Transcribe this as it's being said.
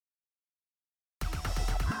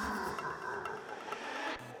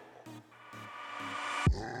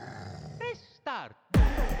start.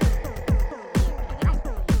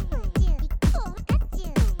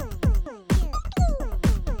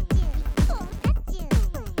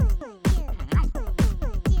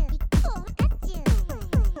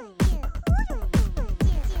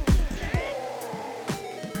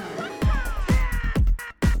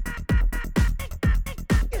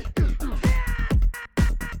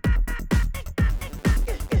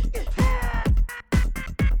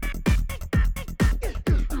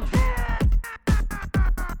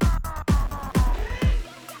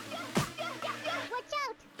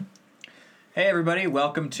 Hey everybody,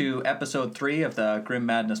 welcome to episode 3 of the Grim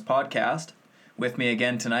Madness podcast. With me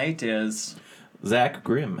again tonight is... Zach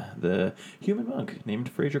Grimm, the human monk named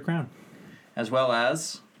Fraser Crown. As well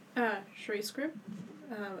as... Sharice Grimm.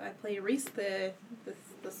 I play Reese, the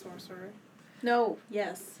sorcerer. No,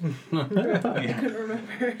 yes. I couldn't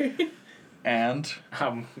remember. And...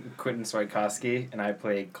 I'm Quentin Swiatkowski, and I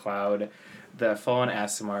play Cloud, the fallen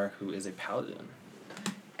Aasimar, who is a paladin.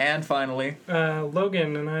 And finally...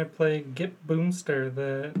 Logan, and I play Gip Boomster,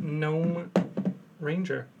 the gnome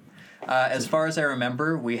ranger. as far as I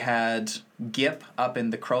remember, we had Gip up in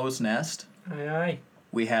the crow's nest. Aye, aye.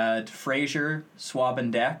 We had Fraser swabbing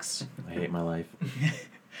decks. I hate my life.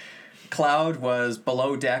 Cloud was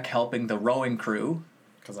below deck helping the rowing crew.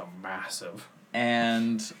 Because I'm massive.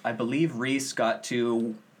 And I believe Reese got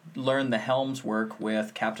to learn the helm's work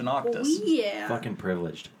with Captain Octus. Oh, yeah. Fucking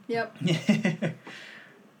privileged. Yep.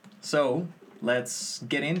 So, let's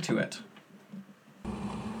get into it.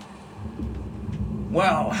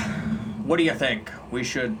 Well, what do you think? We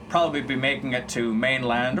should probably be making it to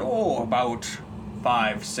mainland, about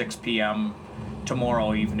 6 p.m.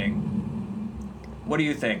 tomorrow evening. What do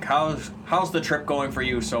you think? How's the trip going for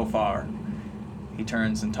you so far? He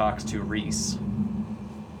turns and talks to Reese.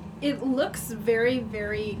 It looks very,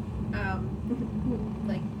 very,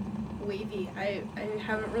 like, wavy. I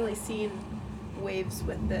haven't really seen waves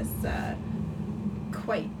with this,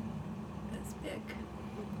 quite this big.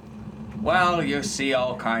 Well, you see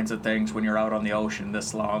all kinds of things when you're out on the ocean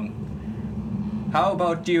this long. How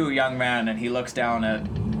about you, young man? And he looks down at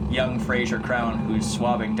young Fraser Crown, who's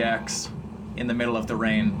swabbing decks in the middle of the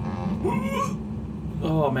rain.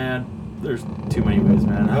 Oh, man. There's too many ways,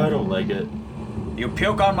 man. I don't like it. You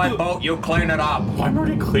puke on my boat, you clean it up. Well, I'm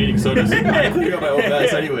already cleaning, so does it. I'm cleaning up my own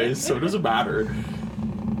mess anyways, so it doesn't matter.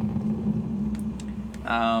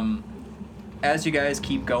 As you guys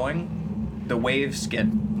keep going, the waves get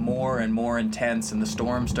more and more intense and the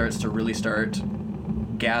storm starts to really start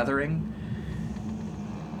gathering.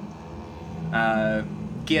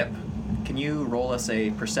 Gip, can you roll us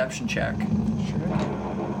a perception check? Sure.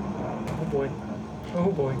 Oh boy.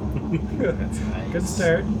 Oh boy. That's nice. Good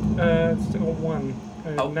start. Still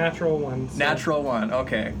 1. Natural 1. So Natural 1,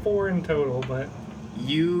 okay. 4 in total, but...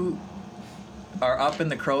 You are up in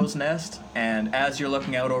the crow's nest, and as you're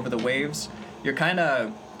looking out over the waves, you're kind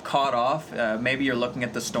of caught off. Maybe you're looking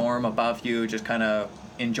at the storm above you, just kind of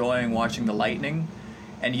enjoying watching the lightning,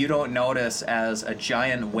 and you don't notice as a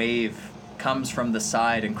giant wave comes from the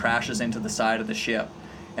side and crashes into the side of the ship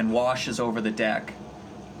and washes over the deck.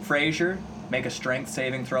 Fraser, make a strength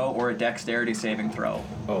saving throw or a dexterity saving throw.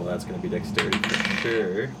 Oh, that's going to be dexterity for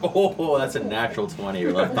sure. Oh, that's a natural 20.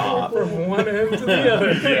 You're left off. From one end to the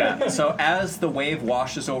other. Yeah. So as the wave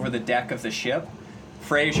washes over the deck of the ship,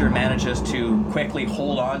 Fraser manages to quickly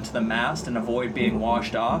hold on to the mast and avoid being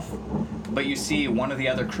washed off. But you see one of the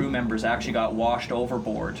other crew members actually got washed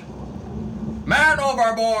overboard. Man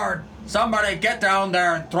overboard! Somebody get down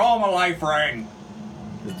there and throw him a life ring!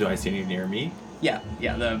 Do I see any near me? Yeah,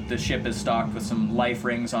 the ship is stocked with some life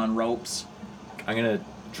rings on ropes. I'm going to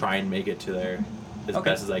try and make it to there as Okay.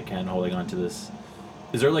 best as I can, holding on to this.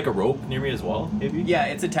 Is there like a rope near me as well, maybe? Yeah,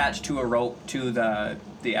 it's attached to a rope to the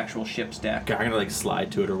actual ship's deck. Okay, I'm going to like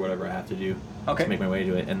slide to it or whatever I have to do Okay. to make my way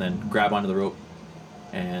to it, and then grab onto the rope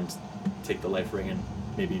and take the life ring and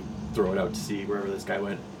maybe throw it out to sea wherever this guy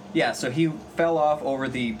went. Yeah, so he fell off over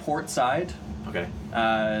the port side. Okay.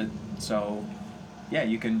 So, yeah,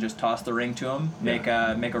 you can just toss the ring to him, make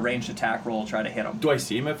a ranged attack roll, try to hit him. Do I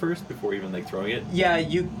see him at first before even like throwing it? Yeah,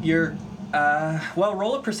 you're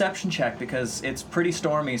roll a perception check because it's pretty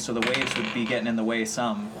stormy, so the waves would be getting in the way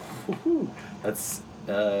some. That's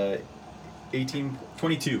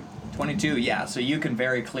 22. 22, yeah, so you can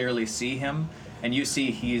very clearly see him, and you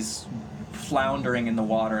see he's floundering in the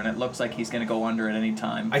water, and it looks like he's going to go under at any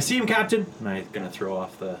time. I see him, Captain! And I'm going to throw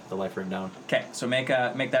off the life ring down. Okay, so make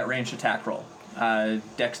that ranged attack roll.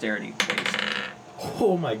 Dexterity based.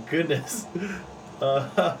 Oh my goodness.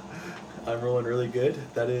 I'm rolling really good.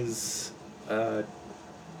 That is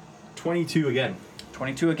 22 again.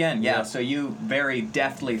 22 again, yeah. Yeah. So you very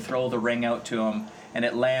deftly throw the ring out to him, and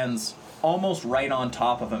it lands almost right on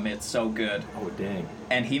top of him. It's so good. Oh, dang.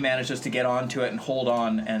 And he manages to get onto it and hold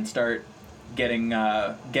on and start getting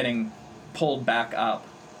pulled back up.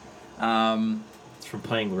 It's from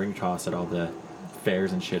playing ring toss at all the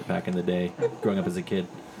fairs and shit back in the day, growing up as a kid.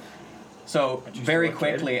 So Aren't you very still a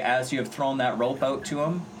kid? quickly, as you have thrown that rope out to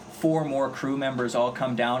him, 4 more crew members all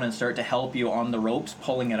come down and start to help you on the ropes,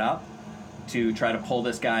 pulling it up to try to pull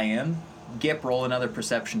this guy in. Gip, roll another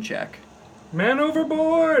perception check. Man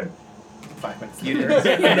overboard! 5 minutes You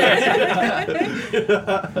later.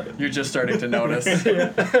 You're just starting to notice.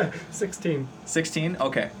 16. 16?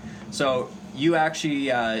 Okay. So you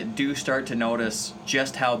actually do start to notice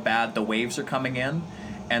just how bad the waves are coming in,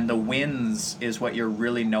 and the winds is what you're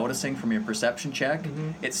really noticing from your perception check.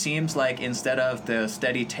 It seems like instead of the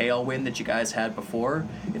steady tailwind that you guys had before,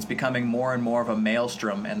 it's becoming more and more of a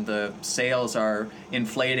maelstrom, and the sails are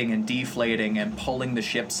inflating and deflating and pulling the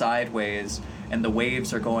ship sideways, and the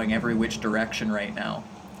waves are going every which direction right now.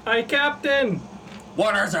 Aye, Captain!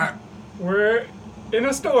 What is it? We're in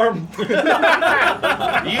a storm. You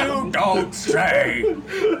don't say!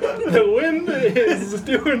 The wind is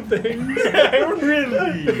doing things.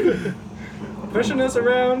 Pushing us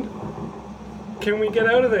around. Can we get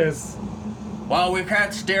out of this? Well, we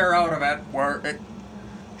can't steer out of it.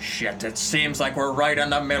 Shit, it seems like we're right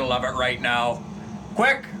in the middle of it right now.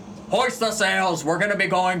 Quick, hoist the sails. We're gonna be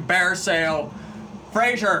going bare sail.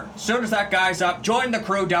 Fraser, soon as that guy's up, join the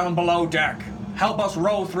crew down below deck. Help us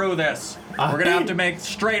row through this. We're gonna have to make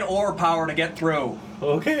straight oar power to get through.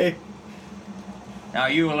 Okay. Now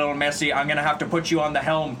you little missy, I'm gonna have to put you on the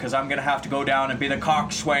helm because I'm gonna have to go down and be the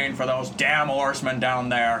coxswain for those damn oarsmen down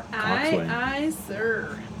there. Coxswain. Aye,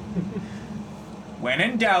 sir. When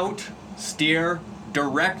in doubt, steer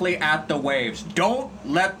directly at the waves. Don't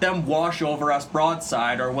let them wash over us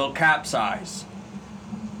broadside or we'll capsize.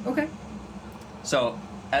 Okay. So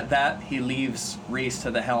at that, he leaves Reese to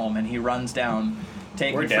the helm and he runs down,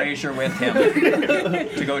 taking We're dead. Fraser with him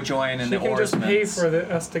to go join in She the can just oarsmen. pay for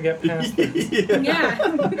us to get past this.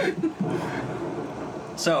 Yeah.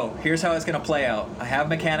 So here's how it's going to play out. I have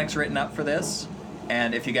mechanics written up for this,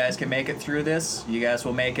 and if you guys can make it through this, you guys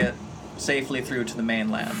will make it safely through to the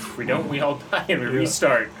mainland. If we don't, we all die and we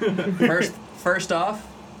restart. First off,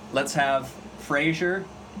 let's have Fraser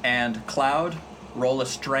and Cloud roll a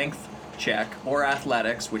strength check or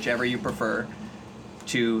athletics, whichever you prefer,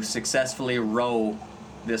 to successfully row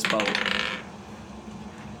this boat.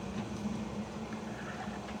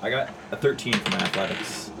 I got a 13 for my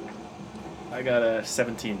athletics. I got a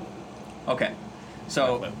 17. Okay.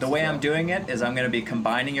 So Athletics the way as I'm well. doing it is I'm going to be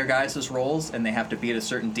combining your guys' rolls, and they have to beat a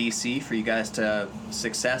certain DC for you guys to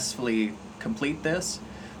successfully complete this.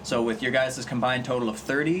 So with your guys' combined total of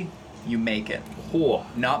 30, you make it. Oh.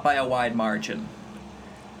 Not by a wide margin.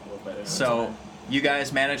 A little better than So you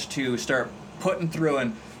guys managed to start putting through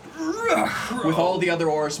and with all the other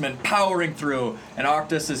oarsmen powering through, and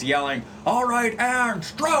Octus is yelling, "All right, and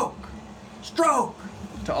stroke! Stroke!"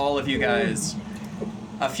 to all of you guys.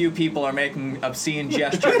 A few people are making obscene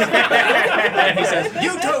gestures like that. And he says,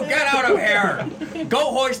 "You two get out of here!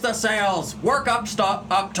 Go hoist the sails! Work up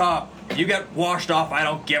top! You get washed off, I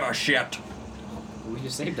don't give a shit!" We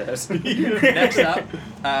just saved us. Next up,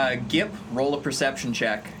 Gip, roll a perception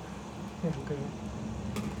check. Okay.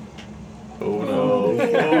 Oh no.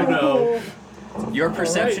 Oh no. Your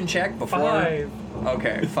perception check before... 5.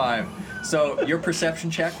 Okay, 5. So your perception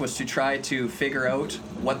check was to try to figure out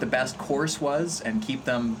what the best course was and keep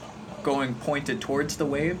them going pointed towards the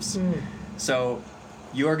waves. So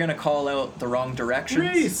you're going to call out the wrong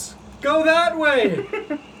directions, Reese, go that way.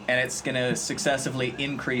 and it's going to successively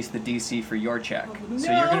increase the DC for your check.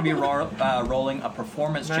 So you're going to be rolling a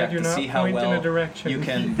performance Now check do to not see how point in a well direction. you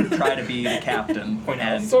can try to be the captain Point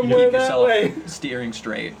out and somewhere keep that yourself way. steering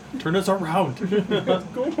straight. Turn us around.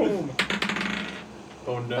 Go home.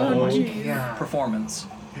 Oh no. Oh, jeez. Yeah. Performance.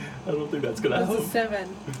 I don't think that's gonna That's a help.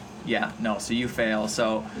 7. Yeah, no, so you fail.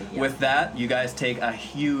 So with that, you guys take a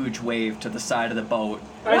huge wave to the side of the boat,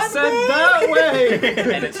 I said that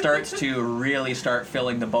way. and it starts to really start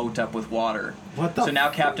filling the boat up with water. What the So now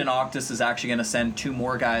Captain Octus is actually going to send 2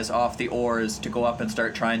 more guys off the oars to go up and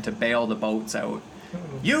start trying to bail the boats out.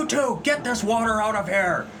 You two, get this water out of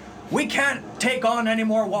here! We can't take on any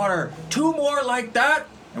more water. 2 more like that,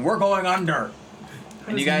 and we're going under.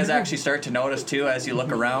 And you guys actually start to notice too as you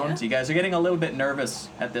look around. You guys are getting a little bit nervous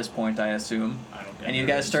at this point, I assume. I don't get And you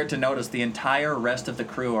guys nervous. start to notice the entire rest of the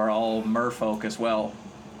crew are all merfolk as well.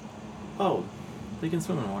 Oh, they can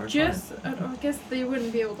swim in water. it's Just, I guess they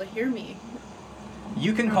wouldn't be able to hear me.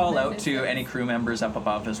 You can call out to any crew members up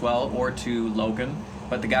above as well, or to Logan,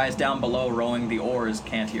 but the guys down below rowing the oars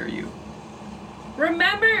can't hear you.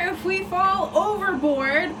 Remember, if we fall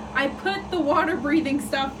overboard, I put the water breathing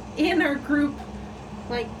stuff in our group,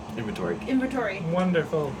 like, Inventory. inventory.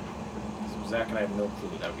 Wonderful. So Zach and I have no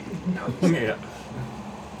clue that we Yeah.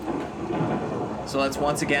 So let's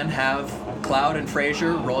once again have Cloud and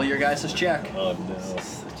Fraser roll your guys' check. Oh no.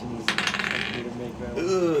 Such an easy thing to make that.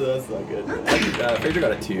 Ugh, that's not good. Fraser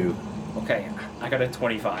got a 2. Okay, I got a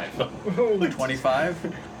 25.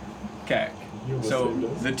 25? Okay. So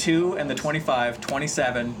the 2 and the 25,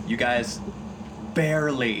 27, you guys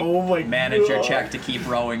barely Oh my manage your God. check to keep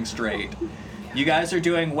rowing straight. You guys are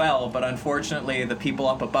doing well, but unfortunately the people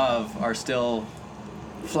up above are still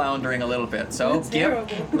floundering a little bit. So, That's Gip,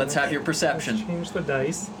 terrible. let's have your Let's perception. change the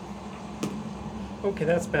dice. Okay,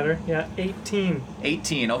 that's better. Yeah, 18.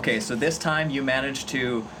 18. Okay, so this time you managed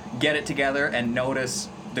to get it together and notice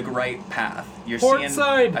the right path. You're Port seeing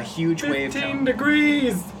side. a huge wave 15 come.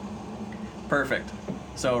 degrees. Perfect.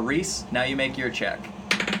 So, Reese, now you make your check.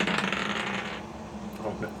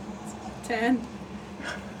 Oh no. 10.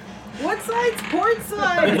 What side's port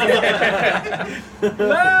side?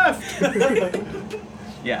 Left.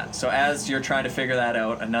 Yeah, so as you're trying to figure that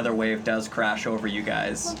out, another wave does crash over you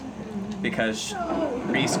guys because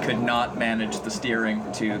Reese could not manage the steering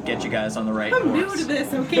to get you guys on the right I'm new course. to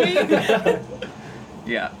this, okay?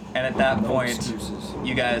 Yeah, and at that point, excuses.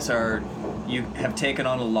 you guys you have taken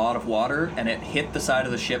on a lot of water and it hit the side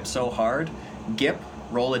of the ship so hard. Gip,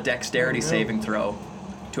 roll a dexterity Oh, no. saving throw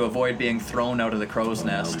to avoid being thrown out of the crow's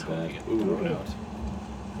nest. Ooh.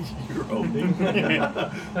 You're owning.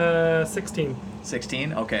 16.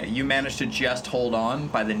 16? Okay, you managed to just hold on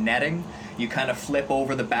by the netting. You kind of flip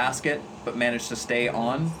over the basket, but manage to stay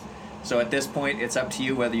on. So at this point, it's up to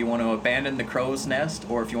you whether you want to abandon the crow's nest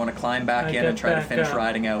or if you want to climb back I in get and try to back finish up.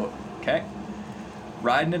 riding out. Okay?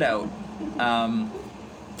 Riding it out.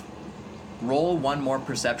 Roll one more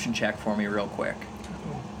perception check for me real quick.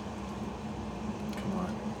 Come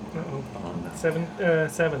on. Uh-oh. Oh, no.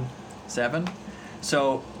 7. 7.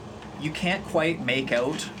 So you can't quite make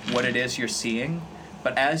out what it is you're seeing,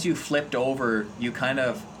 but as you flipped over, you kind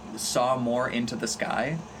of saw more into the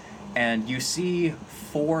sky, and you see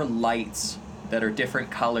 4 lights that are different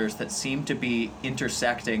colors that seem to be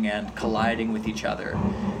intersecting and colliding with each other.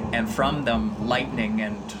 And from them, lightning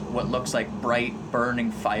and what looks like bright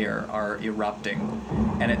burning fire are erupting.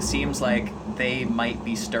 And it seems like they might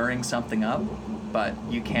be stirring something up, but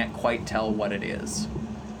you can't quite tell what it is.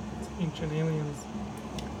 It's ancient aliens.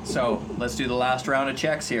 So let's do the last round of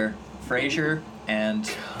checks here. Fraser and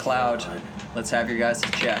Cloud, let's have your guys'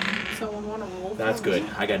 check. Someone want to roll? That's for me? good.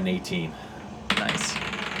 I got an 18. Nice.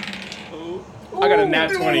 I got a nat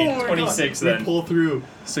 20, Lord. 26 We then. pull through.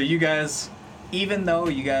 So you guys, even though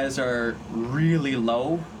you guys are really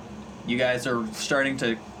low, you guys are powering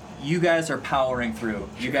through.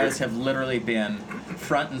 You guys have literally been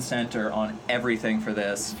front and center on everything for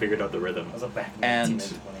this. Figured out the rhythm. I was up back And- 19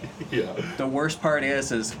 and 20. Yeah. The worst part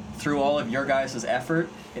is through all of your guys' effort,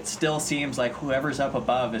 it still seems like whoever's up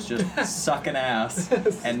above is just sucking ass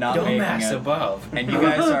and not making Dumbass it. above. And you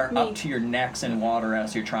guys are Me. up to your necks in water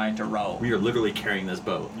as you're trying to row. We are literally carrying this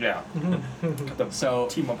boat. Yeah. The So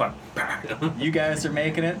team up on. you guys are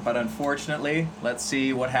making it, but unfortunately, let's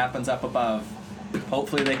see what happens up above.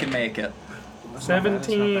 Hopefully they can make it.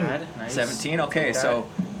 17. Nice. 17, okay, so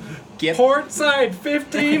Gip, Port side,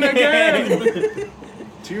 15 again.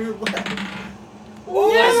 To your left.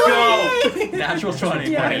 Let's go! natural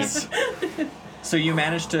 20, Yes. nice. So you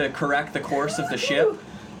managed to correct the course of the ship,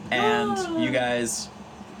 and you guys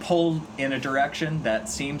pull in a direction that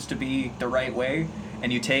seems to be the right way,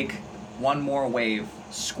 and you take one more wave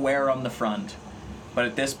square on the front. But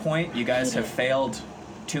at this point, you guys have failed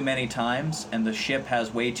too many times, and the ship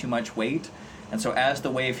has way too much weight. And so as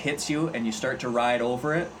the wave hits you and you start to ride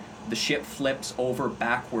over it, the ship flips over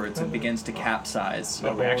backwards and begins to capsize.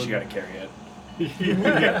 No, we actually gotta carry it.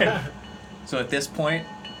 So at this point,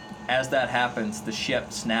 as that happens, the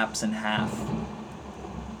ship snaps in half.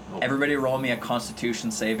 Everybody roll me a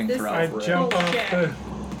Constitution saving This- throw. I jump off the.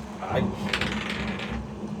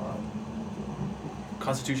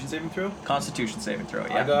 Constitution saving throw? Constitution saving throw,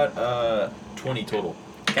 yeah. I got 20 total.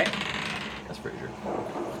 Okay, That's Fraser.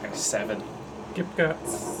 Like 7. Gip got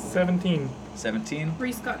 17. 17,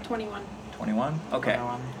 Reese got 21. 21. Okay,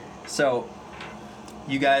 so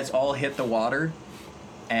you guys all hit the water,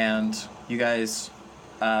 and you guys,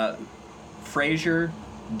 Fraser,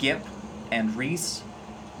 Gip, and Reese,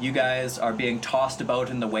 you guys are being tossed about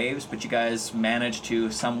in the waves, but you guys manage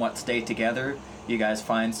to somewhat stay together. You guys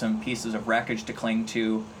find some pieces of wreckage to cling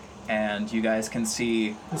to, and you guys can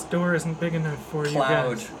see This door isn't big enough for you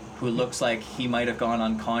Cloud, guys. who looks like he might have gone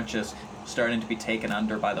unconscious, starting to be taken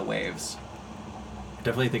under by the waves. I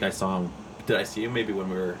definitely think I saw him. Did I see him maybe when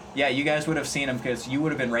we were Yeah, you guys would have seen him because you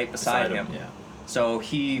would have been right beside him. Yeah. So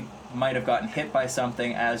he might have gotten hit by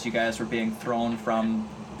something as you guys were being thrown from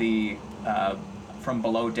the from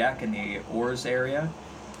below deck in the oars area.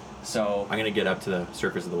 So I'm gonna get up to the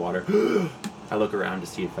surface of the water. I look around to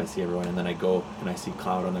see if I see everyone, and then I go and I see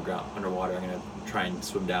Cloud on the ground underwater. I'm gonna try and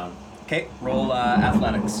swim down. okay, roll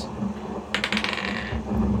athletics.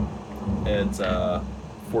 It's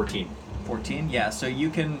 14. 14. Yeah, so you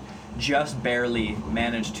can just barely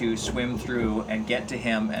manage to swim through and get to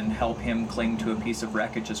him and help him cling to a piece of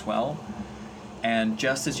wreckage as well. And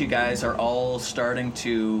just as you guys are all starting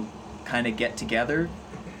to kind of get together,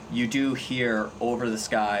 you do hear over the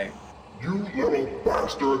sky, You little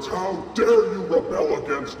bastards, how dare you rebel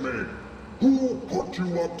against me? Who put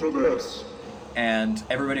you up to this? and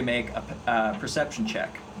everybody make a perception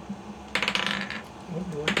check. Oh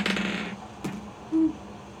boy.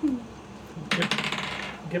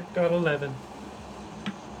 Gip got 11.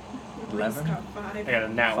 11? Got 5. I got a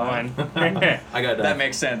nat Fine. one. I got That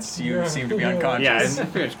makes sense. You Yeah. seem to be Yeah, unconscious. Yeah, I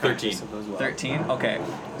finished 13. So those well. 13? Okay.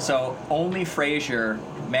 So only Frazier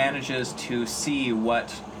manages to see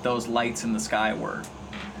what those lights in the sky were.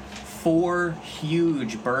 4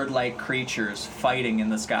 huge bird-like creatures fighting in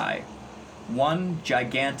the sky. One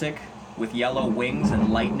gigantic with yellow wings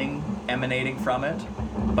and lightning emanating from it,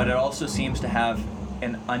 but it also seems to have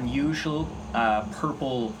an unusual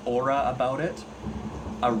purple aura about it.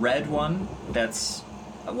 A red one that's,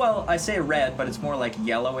 well, I say red, but it's more like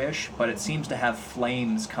yellowish, but it seems to have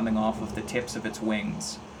flames coming off of the tips of its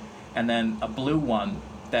wings. And then a blue one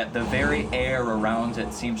that the very air around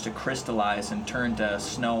it seems to crystallize and turn to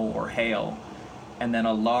snow or hail. And then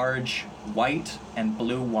a large white and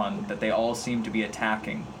blue one that they all seem to be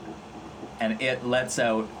attacking. And it lets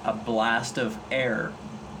out a blast of air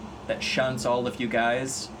that shunts all of you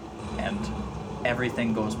guys, and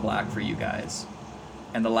everything goes black for you guys.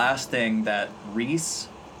 And the last thing that Reese,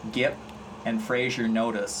 Gip, and Frazier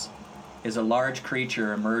notice is a large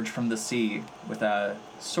creature emerge from the sea with a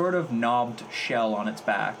sort of knobbed shell on its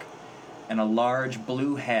back and a large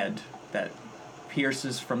blue head that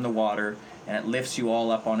pierces from the water, and it lifts you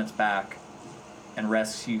all up on its back and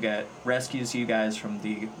rescues you guys from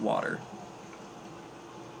the water.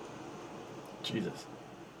 Jesus.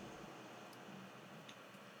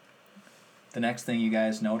 The next thing you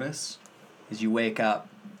guys notice is you wake up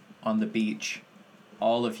on the beach,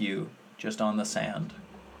 all of you just on the sand.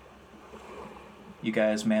 You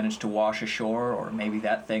guys managed to wash ashore, or maybe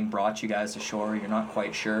that thing brought you guys ashore, you're not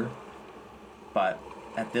quite sure. But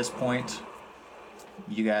at this point,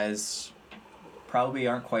 you guys probably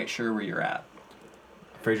aren't quite sure where you're at.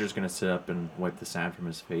 Frazier's gonna sit up and wipe the sand from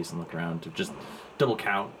his face and look around to just double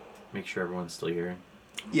count, make sure everyone's still here.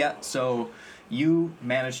 Yeah, so you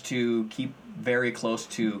managed to keep very close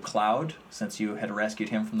to Cloud since you had rescued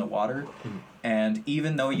him from the water. And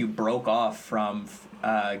even though you broke off from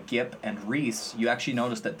Gip and Reese, you actually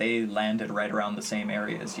noticed that they landed right around the same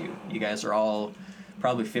area as you. You guys are all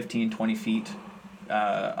probably 15, 20 feet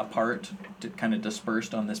apart, kind of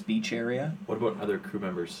dispersed on this beach area. What about other crew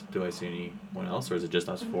members? Do I see anyone else, or is it just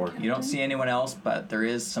us 4? You don't see anyone else, but there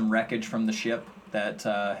is some wreckage from the ship that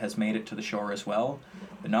has made it to the shore as well,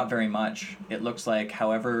 but not very much. It looks like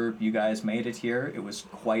however you guys made it here, it was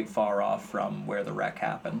quite far off from where the wreck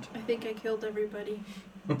happened. I think I killed everybody.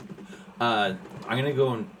 I'm gonna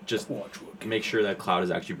go and just make sure that Cloud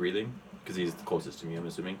is actually breathing, because he's the closest to me, I'm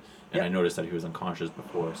assuming. And Yep. I noticed that he was unconscious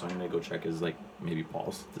before, so I'm gonna go check his maybe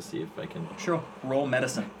pulse to see if I can. Sure, roll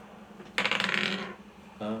medicine.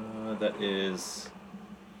 That is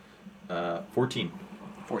 14.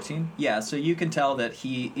 14? Yeah, so you can tell that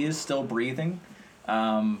he is still breathing,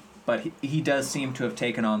 but he does seem to have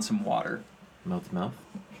taken on some water. Mouth to mouth.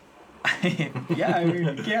 Yeah, I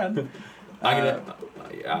mean, you can. I'm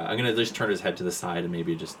gonna just turn his head to the side and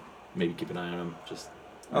maybe keep an eye on him.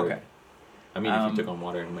 Okay. I mean, if he took on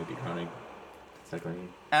water, he might be drowning. Secondly.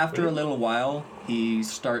 After a little while, he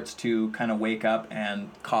starts to kind of wake up and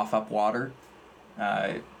cough up water.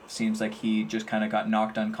 It seems like he just kind of got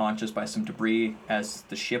knocked unconscious by some debris as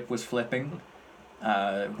the ship was flipping,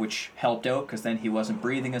 which helped out because then he wasn't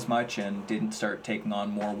breathing as much and didn't start taking on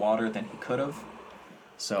more water than he could have.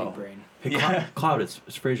 So, Big brain. Hey, Yeah. Cloud, it's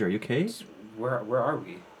Frazier. Are you okay? Where are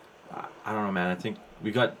we? I don't know, man. I think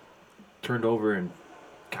we got turned over and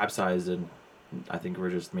capsized, and I think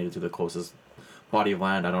we're just made it to the closest body of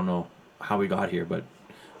land. I don't know how we got here, but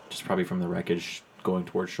just probably from the wreckage going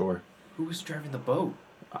towards shore. Who was driving the boat?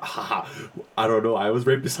 I don't know. I was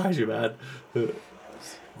right beside you, man.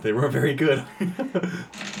 They weren't very good.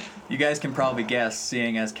 You guys can probably guess,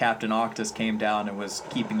 seeing as Captain Octus came down and was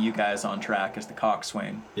keeping you guys on track as the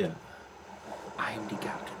coxswain. Yeah. I am the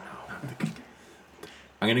captain now.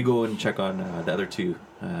 I'm gonna go and check on the other two.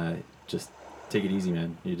 Just take it easy,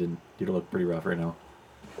 man. You don't look pretty rough right now.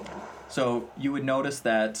 So you would notice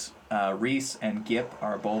that Reese and Gip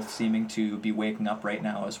are both seeming to be waking up right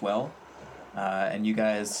now as well, and you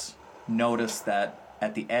guys notice that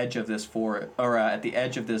at the edge of this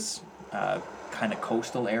kind of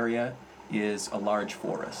coastal area is a large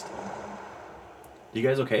forest. You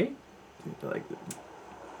guys okay? Like,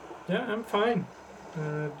 Yeah, I'm fine.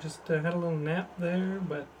 Just had a little nap there,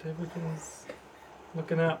 but everything's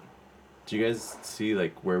looking up. do you guys see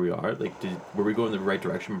like where we are? Like, were we going the right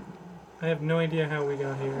direction? I have no idea how we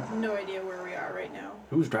got here. No idea where we are right now.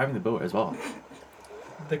 Who was driving the boat as well?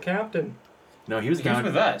 The captain. No, he was He was down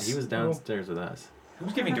with us. He was downstairs with us.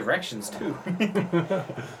 Who's giving directions too?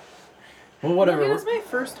 Well, whatever. It was my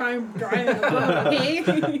first time driving a boat,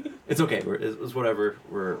 okay? It's okay. It's whatever.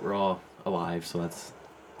 We're all alive, so that's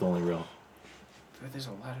the only real. But there's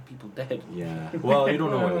a lot of people dead. Yeah. Well, you don't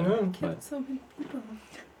know I don't what. know. But, So many people.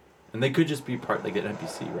 and they could just be part like an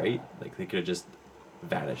NPC, right? Like they could have just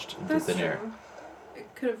vanished into That's thin true. air,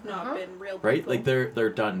 It could have not been real people. right? Like they're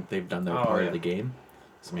done. They've done their Oh, part yeah. of the game,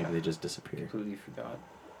 so maybe they just disappear. Completely forgot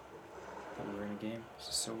that we were in a game. This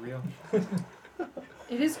is so real.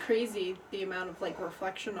 It is crazy the amount of like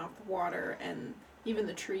reflection off the water and even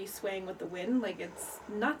the tree swaying with the wind. Like it's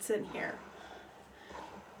nuts in here.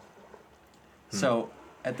 So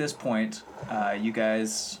at this point, you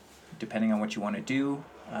guys, depending on what you want to do,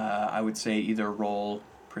 I would say either roll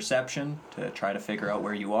perception to try to figure out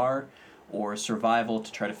where you are, or survival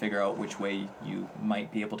to try to figure out which way you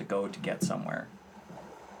might be able to go to get somewhere.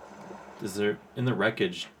 Is there in the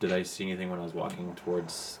wreckage? Did I see anything when I was walking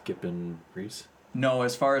towards Skip and Reese? No,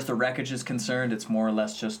 as far as the wreckage is concerned, it's more or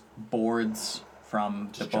less just boards from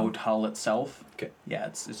the Just boat junk. hull itself. Okay. Yeah,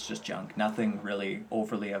 it's just junk. Nothing really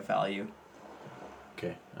overly of value.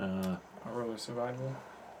 Okay. I'll roll a survival.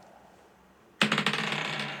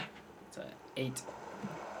 It's a 8.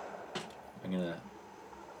 I'm gonna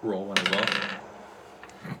roll one as well.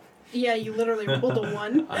 Yeah, you literally rolled a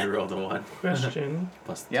 1. I rolled a 1 Question.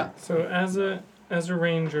 plus Yeah. So as a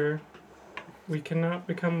ranger, we cannot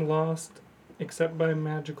become lost except by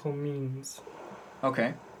magical means.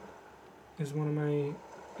 Okay.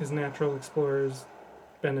 Is natural explorer's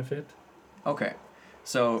benefit. Okay.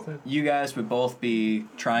 So you guys would both be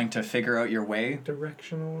trying to figure out your way.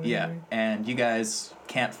 Directional. Yeah, anyway. and you guys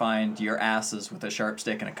can't find your asses with a sharp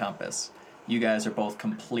stick and a compass. You guys are both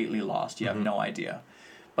completely lost. You have no idea.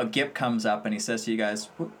 But Gip comes up and he says to you guys,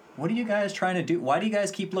 what are you guys trying to do? Why do you guys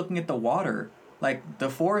keep looking at the water? Like, the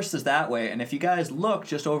forest is that way, and if you guys look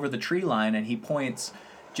just over the tree line, and he points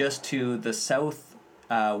just to the south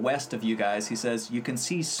west of you guys, he says, you can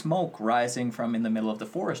see smoke rising from in the middle of the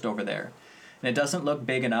forest over there. And it doesn't look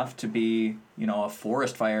big enough to be, a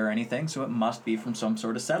forest fire or anything, so it must be from some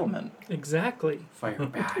sort of settlement. Exactly. Fire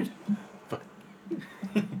bad.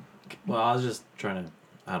 Well, I was just trying to.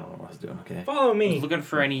 I don't know what I was doing. Okay. Follow I was me, looking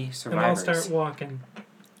for any and I'll survivors. start walking.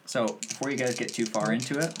 So, before you guys get too far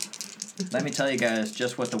into it, let me tell you guys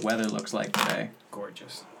just what the weather looks like today.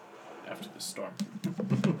 Gorgeous. After the storm.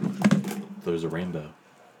 There's a rainbow,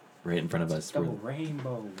 right in front of us. Double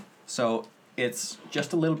rainbow. So, it's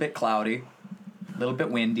just a little bit cloudy, a little bit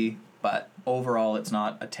windy, but overall it's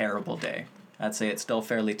not a terrible day. I'd say it's still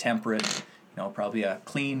fairly temperate, probably a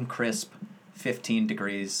clean, crisp 15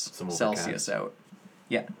 degrees Some Celsius overcast. out.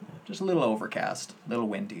 Yeah, just a little overcast, a little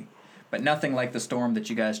windy, but nothing like the storm that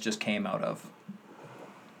you guys just came out of.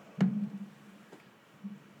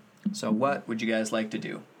 So what would you guys like to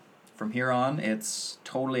do? From here on, it's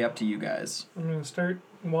totally up to you guys. I'm gonna start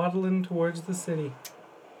waddling towards the city.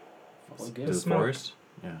 Follow To good. the smoke. forest.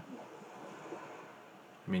 Yeah.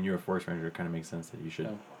 I mean, you're a forest ranger. It kind of makes sense that you should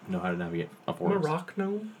Oh. know how to navigate a I'm a forest. rock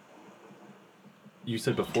gnome. You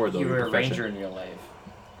said before though. You your were a profession. ranger in real life.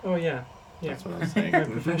 Oh yeah, yeah. That's what I was saying. My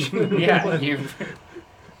profession. Yeah, you.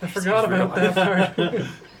 I forgot about that part.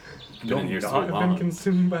 Been in here so I've I've been long.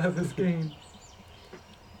 consumed by this game.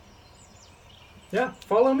 Yeah,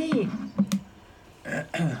 follow me. I'm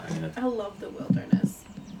gonna- I love the wilderness.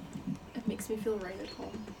 It makes me feel right at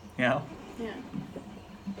home. Yeah. Yeah.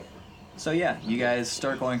 So yeah, you guys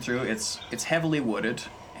start going through. It's heavily wooded,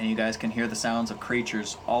 and you guys can hear the sounds of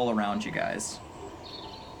creatures all around you guys.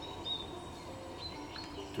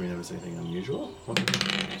 Do we notice anything unusual?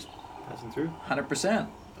 Just passing through. 100%.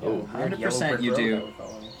 Oh, Yeah, 100% you do.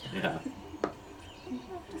 Yeah.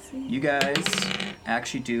 you guys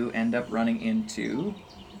actually do end up running into.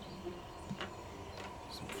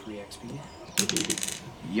 Some free XP.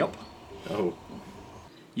 Yep. Oh.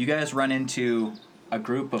 You guys run into a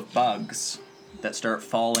group of bugs that start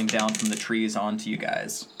falling down from the trees onto you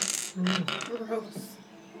guys. Gross.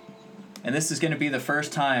 And this is going to be the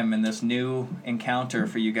first time in this new encounter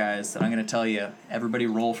for you guys that I'm going to tell you, everybody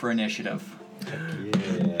roll for initiative.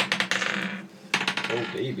 Yeah. Oh,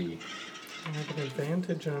 baby. I have an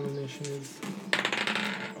advantage on initiatives.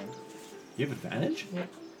 You have advantage?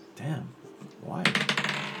 Yep. Damn. Why?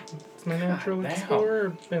 It's my natural damn. explorer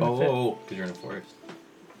benefit. Oh, because you're in a forest.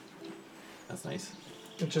 That's nice.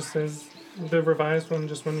 It just says the revised one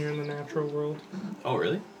just when you're in the natural world. Oh,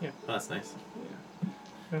 really? Yeah. Oh, that's nice.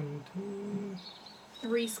 And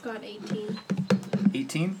Reese got 18.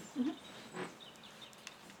 18?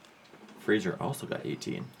 Fraser also got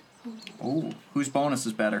 18. Ooh, whose bonus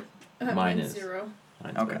is better? Mine Mine's is. 0.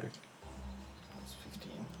 Mine's Okay. better. That's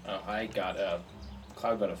 15. Oh, I got a...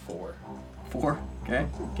 Cloud got a 4. 4? Okay.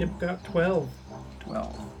 Gib got 12.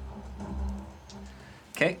 12.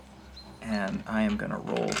 Okay. And I am going to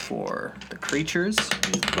roll for the creatures.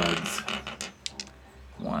 These bugs.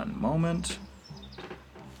 One moment.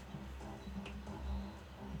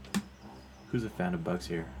 Who's a fan of bugs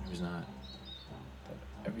here? Who's not?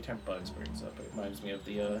 Every time Bugs brings up, it reminds me of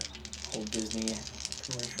the whole Disney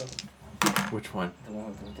commercial. Which one? The one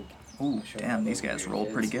with the... Ooh, showing damn, all these the guys weird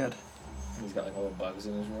rolled pretty kids. good. He's got like all the bugs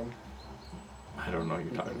in his room. I don't know what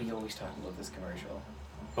you're talking about. We always talk about this commercial.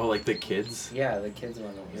 Oh, like the kids? Yeah, the kids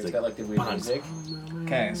one. It's like, got like the weird bugs. music.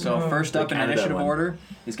 Okay, so Oh, first up the in Canada initiative one. order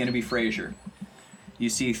is going to be Fraser. You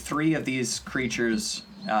see 3 of these creatures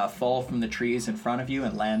fall from the trees in front of you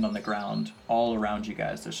and land on the ground all around you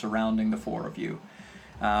guys. They're surrounding the 4 of you.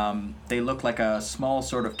 They look like a small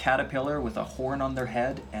sort of caterpillar with a horn on their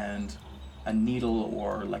head and a needle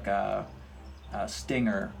or like a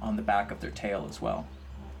stinger on the back of their tail as well.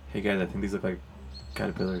 Hey guys, I think these look like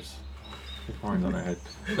caterpillars with horns on their head.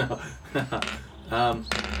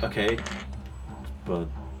 Okay. But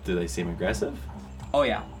do they seem aggressive? Oh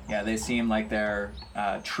yeah, they seem like they're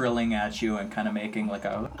trilling at you and kind of making like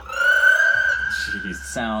a Jeez.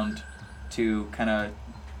 sound to kind of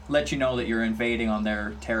let you know that you're invading on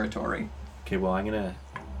their territory. Okay, well I'm gonna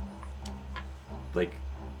like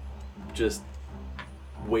just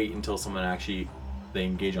wait until someone actually they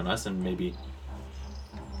engage on us and maybe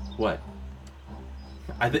what?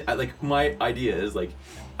 I like my idea is like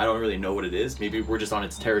I don't really know what it is. Maybe we're just on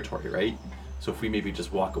its territory, right? So if we maybe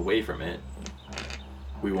just walk away from it,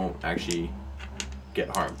 we won't actually get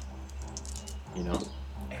harmed. You know?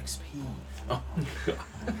 XP. Oh.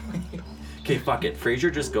 Okay, fuck it.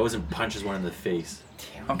 Fraser just goes and punches one in the face.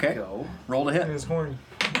 There Okay. we go. Roll to And hit. his horn.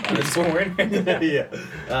 It's forward.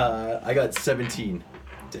 Yeah. I got 17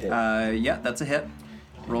 to hit. Yeah, that's a hit.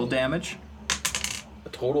 Roll damage. A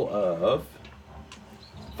total of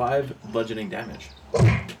 5 bludgeoning damage.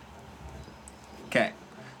 Okay,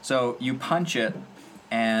 so you punch it,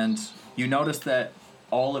 and you notice that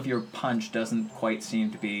all of your punch doesn't quite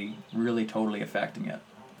seem to be really totally affecting it.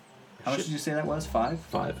 How much Shit. did you say that was? 5?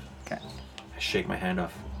 5. Okay. I shake my hand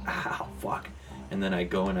off. Ow, fuck. And then I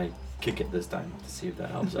go and I kick it this time to see if that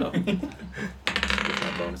helps out. With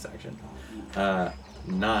my bonus action.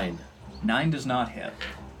 9. 9 does not hit.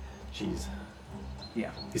 Jeez.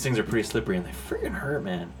 Yeah. These things are pretty slippery and they freaking hurt,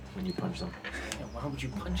 man, when you punch them. Yeah, why would you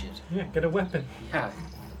punch it? Yeah, get a weapon. Yeah.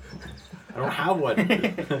 I don't have one.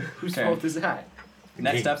 Whose Okay. fault is that?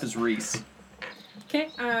 Next up is Reese. Okay,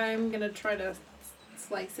 I'm gonna try to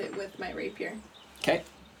slice it with my rapier. Okay.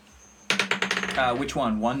 Which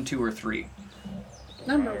one? 1, 2, or 3?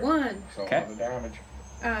 Number 1. So Okay. a lot of damage.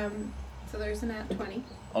 So there's an at 20.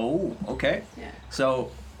 Oh, okay. Yeah.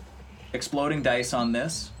 So, exploding dice on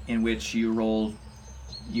this, in which you roll,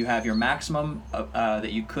 you have your maximum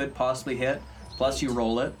that you could possibly hit, plus you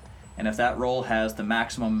roll it, and if that roll has the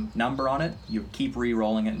maximum number on it, you keep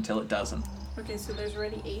re-rolling it until it doesn't. Okay, so there's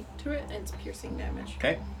already 8 to it, and it's piercing damage.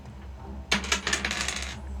 Okay?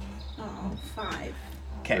 Oh, 5.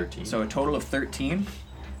 Okay, 13. so a total of 13.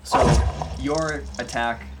 So your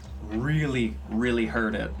attack really, really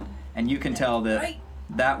hurt it, and you can tell that Right.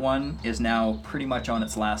 that one is now pretty much on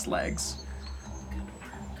its last legs.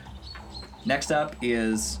 Next up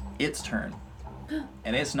is its turn,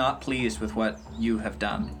 and it's not pleased with what you have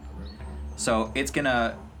done. So it's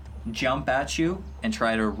gonna jump at you and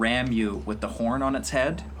try to ram you with the horn on its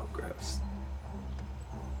head. Oh, gross.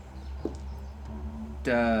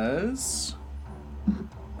 Does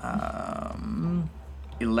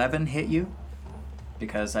 11 hit you?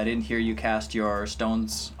 Because I didn't hear you cast your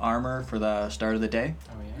stone's armor for the start of the day.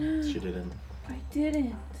 Oh yeah. She didn't. I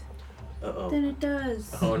didn't, Uh then oh. it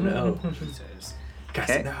does. Oh no. Jesus. Guys,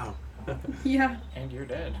 Okay. now. Yeah. And you're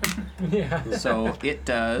dead. Yeah. So it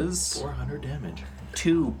does 400 damage.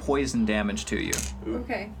 2 poison damage to you.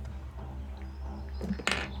 Okay.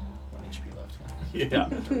 1 HP left.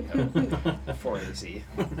 Yeah. 4 AC.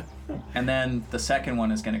 And then the second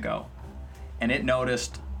one is going to go. And it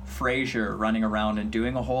noticed Frazier running around and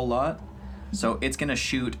doing a whole lot. So it's going to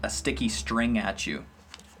shoot a sticky string at you.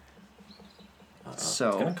 It's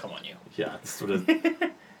gonna So come on you. Yeah, that's what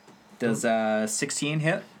it does 16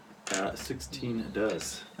 hit? 16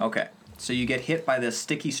 does. Okay. So you get hit by this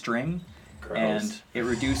sticky string Gross. and it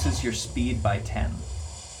reduces your speed by 10.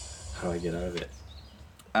 How do I get out of it?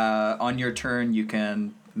 On your turn, you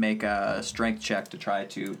can make a strength check to try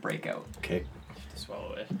to break out. Okay.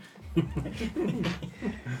 Swallow it.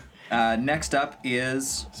 Next up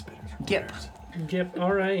is Spitters. Gip. Yep.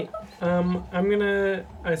 All right.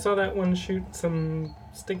 I saw that one shoot some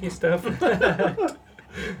sticky stuff.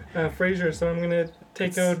 Frazier. So I'm gonna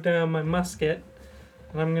take out my musket,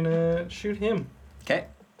 and I'm gonna shoot him. Okay.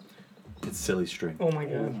 It's silly string. Oh my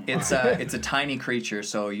god. It's a tiny creature,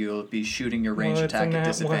 so you'll be shooting your ranged Well, it's a attack at nat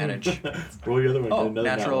disadvantage. Roll the other one. Oh, Another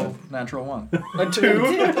nat natural one. one. A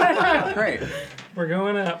 2? Great. We're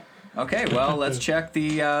going up. Okay, well, let's check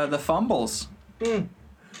the fumbles. Mm.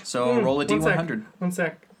 So roll a One sec. D100. 1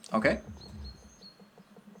 sec. Okay.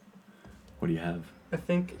 What do you have? I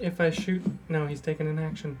think if I shoot, no, he's taking an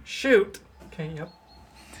action. Shoot. Okay. Yep.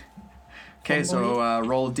 Okay, so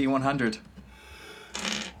roll a D100.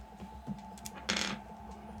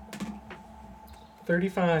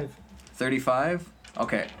 35. 35.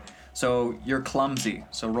 Okay. So you're clumsy.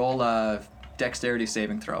 So roll a dexterity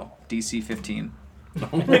saving throw. DC 15.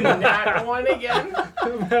 Not 1 again?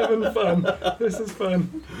 I'm having fun. This is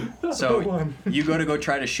fun. So One. you go to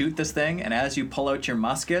try to shoot this thing, and as you pull out your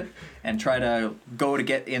musket and try to go to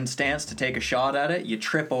get in stance to take a shot at it, you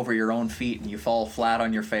trip over your own feet and you fall flat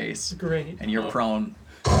on your face, Great. and you're prone.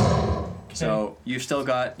 So you've still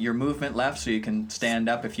got your movement left, so you can stand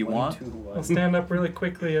up if you want. 22 to I'll 1. stand up really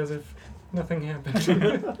quickly as if nothing happened.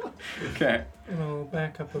 And Okay. I'll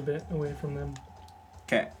back up a bit away from them.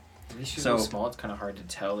 Okay. These shoes So- are small. It's kind of hard to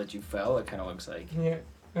tell that you fell. It kind of looks like. Yeah.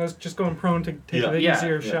 I was just going prone to take Yeah. the Yeah,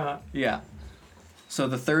 easier yeah. shot. Yeah. So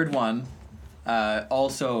the third one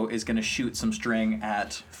also is going to shoot some string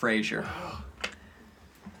at Frazier.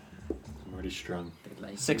 I'm already strung. They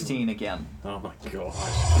like 16 again. Oh my gosh.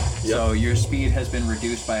 So your speed has been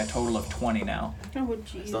reduced by a total of 20 now. Oh, I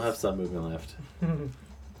jeez. still have some movement left.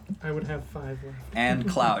 I would have 5 left. And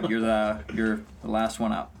Cloud, you're the last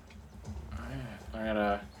one up. I'm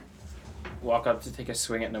gonna walk up to take a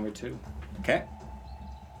swing at number 2. Okay.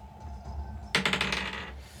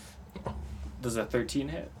 Does a 13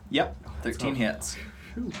 hit? Yep. 13 Oh. hits.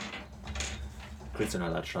 Crits are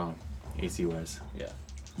not that strong. AC wise. Yeah.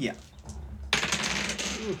 Yeah.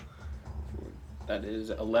 That is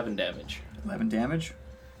 11 damage. 11 damage.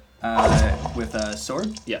 With a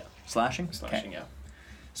sword? Yeah. Slashing? Slashing, Okay. yeah.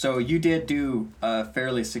 So you did do a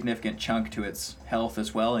fairly significant chunk to its health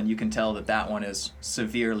as well, and you can tell that that one is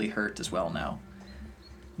severely hurt as well now.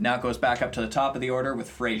 Now it goes back up to the top of the order with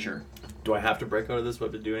Frazier. Do I have to break out of this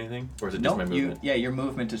web to do anything? Or is it just my Nope, movement? your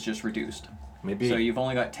movement is just reduced. Maybe. So you've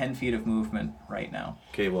only got 10 feet of movement right now.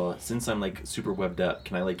 Okay, well, since I'm like super webbed up,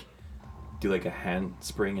 can I like do like a hand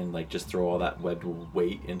spring and like just throw all that webbed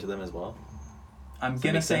weight into them as well? I'm Does that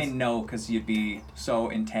gonna make say sense? no because you'd be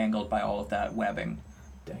so entangled by all of that webbing.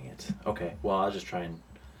 Dang it. Okay, well, I'll just try and.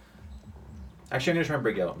 Actually, I'm gonna try and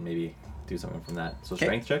break out and maybe do something from that. So, 'Kay.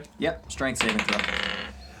 strength check? Yep, strength saving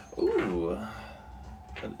throw. Ooh.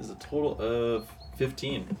 That is a total of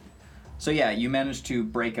 15. So yeah, you managed to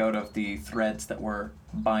break out of the threads that were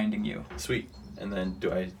binding you. Sweet. And then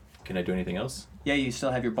can I do anything else? Yeah, you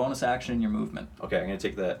still have your bonus action and your movement. Okay, I'm gonna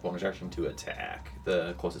take that bonus action to attack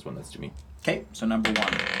the closest one that's to me. Okay, so number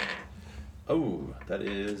 1. Oh, that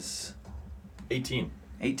is 18.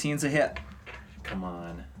 18's a hit. Come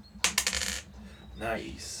on.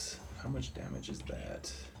 Nice. How much damage is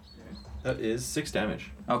that? That is 6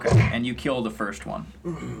 damage. Okay, and you kill the first one.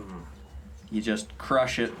 You just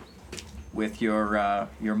crush it with your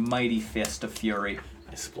mighty fist of fury.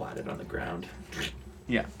 I splatted on the ground.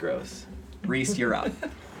 Yeah. Gross. Reese, you're up.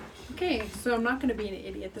 Okay, so I'm not going to be an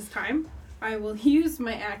idiot this time. I will use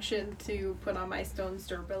my action to put on my stone's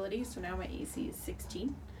durability, so now my AC is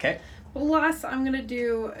 16. Okay. Plus, I'm going to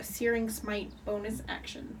do a Searing Smite bonus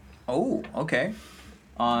action. Oh, okay.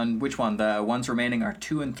 On which one? The ones remaining are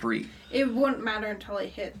 2 and 3. It won't matter until I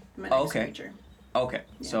hit my next Okay. creature. Okay,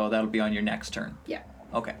 so that'll be on your next turn. Yeah.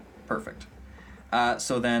 Okay, perfect.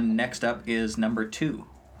 So then next up is number 2,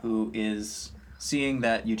 who is seeing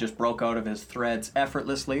that you just broke out of his threads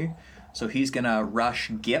effortlessly, so he's gonna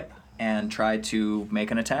rush Gip and try to make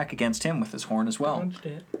an attack against him with his horn as well. Dodged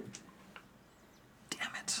it.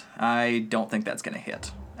 Damn it. I don't think that's gonna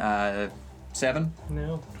hit. 7?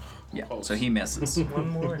 No. Yeah, Close. so he misses. One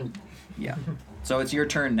more. Yeah. So it's your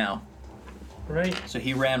turn now. Right. So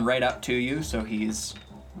he ran right up to you, so he's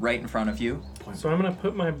right in front of you. So I'm gonna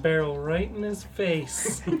put my barrel right in his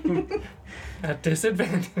face. At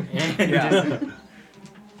disadvantage. Yeah.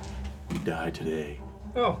 You die today.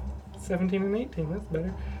 Oh, 17 and 18. That's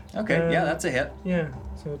better. Okay, yeah, that's a hit. Yeah.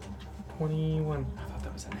 So 21. I thought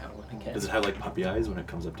that was an out one again. Does it have like puppy eyes when it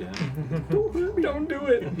comes up to him? Don't do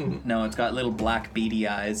it. No, it's got little black beady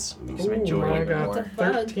eyes. Makes me Ooh, enjoy I it got more. It's a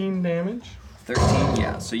bug. 13 damage. 13,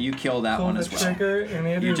 yeah, so you kill that Pull one the as well. trigger, and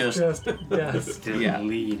it You is just- just dust. Yeah.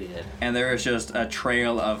 Deleted. And there is just a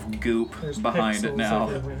trail of goop There's behind it pixels now.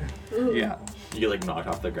 everywhere. Ooh. Yeah. You get like knocked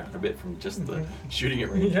off the ground a bit from just the shooting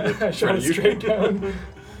it right Yeah, I in shot front it of you. straight down.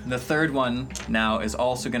 The third one now is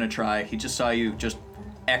also going to try. He just saw you just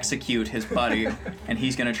execute his buddy, and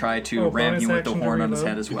he's going to try to Oh, ram bonus you with the action to horn on his reload.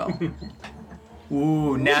 head as well.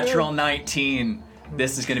 Ooh, natural 19.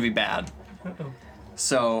 This is going to be bad. Uh-oh.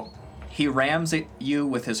 So he rams at you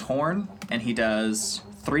with his horn, and he does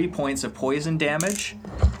 3 points of poison damage,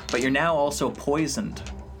 but you're now also poisoned.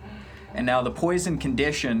 And now the poison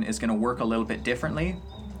condition is going to work a little bit differently.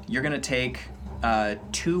 You're going to take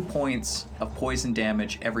 2 points of poison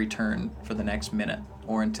damage every turn for the next minute,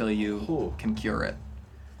 or until you Cool. can cure it.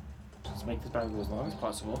 Let's make this battle go as long as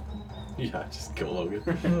possible. Yeah, just kill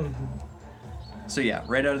Logan. So yeah,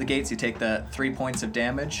 right out of the gates, you take the 3 points of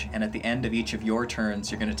damage, and at the end of each of your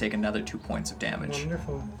turns, you're going to take another 2 points of damage.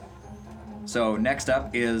 Wonderful. So next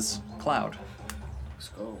up is Cloud. Let's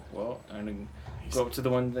go. Well, I'm gonna go up to the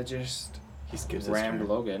one that just He skips his rammed turn.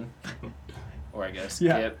 Logan. Or I guess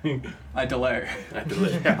Yeah. Kip. I delay. I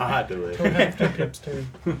delay. I delay. Go after Pip's turn.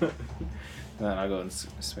 And then I'll go and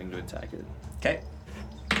swing to attack it. Okay.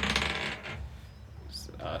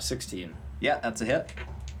 16. Yeah, that's a hit.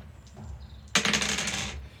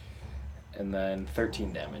 And then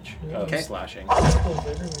 13 damage Yeah. of Okay. slashing. Pixels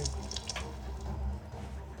everywhere.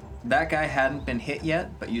 That guy hadn't been hit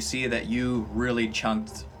yet, but you see that you really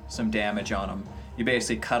chunked some damage on him. You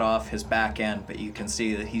basically cut off his back end, but you can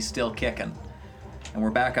see that he's still kicking. And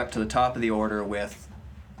we're back up to the top of the order with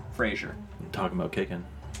Frazier. Talking about kicking.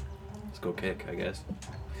 Let's go kick, I guess.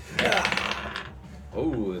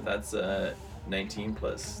 Oh, that's 19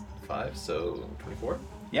 plus 5, so 24.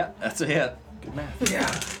 Yeah, that's a hit. Good math.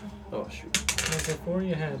 Yeah. Oh shoot. Like before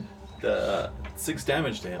you had. 6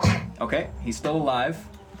 damage to him. Okay, he's still alive.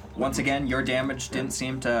 Once again, your damage didn't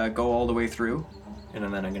seem to go all the way through. And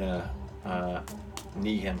then I'm gonna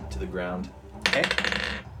knee him to the ground Okay.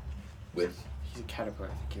 with He's a caterpillar.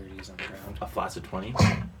 I think he already is on the ground. a flaccid 20.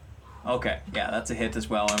 Okay, yeah, that's a hit as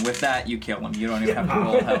well. And with that, you kill him. You don't even have to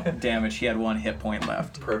roll health damage. He had 1 hit point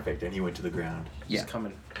left. Perfect, and he went to the ground. Yeah. Just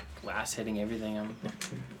coming, glass hitting everything. What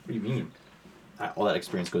do you mean? All that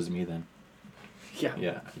experience goes to me then. Yeah.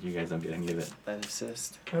 Yeah, you guys don't get any of it. That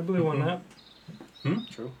assist. I blew one up.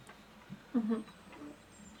 True. Mhm.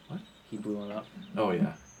 What? He blew one up. Oh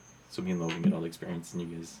yeah. So me and Logan get all the experience, and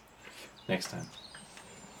you guys next time.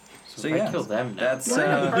 So, So if yeah, I kill them now. That's We're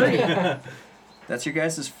in a party. that's your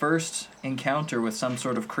guys' first encounter with some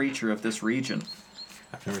sort of creature of this region.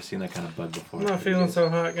 I've never seen that kind of bug before. I'm not feeling so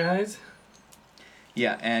hot, guys.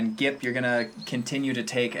 Yeah, and Gip, you're gonna continue to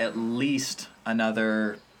take at least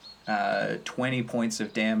another 20 points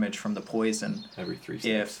of damage from the poison Every 3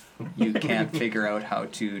 steps. if you can't figure out how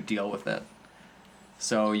to deal with it.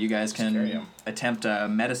 So you guys Scary can 'em. attempt a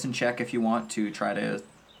medicine check if you want to try to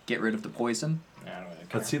get rid of the poison. I don't really care.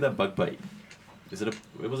 Let's see that bug bite. Is it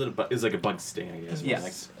a? Was it a bug? It's like a bug sting, I guess.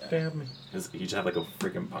 Yes. Stab me. You just have like a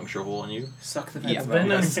freaking puncture hole in you. Suck the Yeah. venom.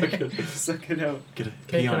 Venom. Suck it. Suck it out. Get a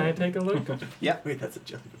Okay, pee can on I it. take a look? Yeah. Wait, that's a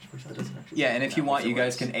jellyfish. Which that doesn't actually. Yeah, and if you No, want, it's a you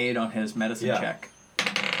guys rice. can aid on his medicine Yeah. check.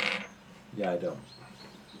 Yeah, I don't.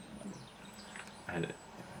 I had it.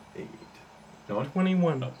 8. No one?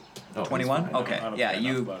 21. Oh, 21? it's fine. Okay. I don't Yeah, care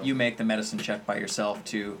enough you about you him. make the medicine check by yourself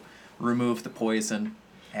to remove the poison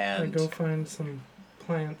I and go find some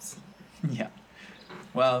plants. yeah.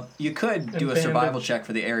 Well, you could And do a survival bandage. check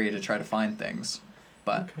for the area to try to find things.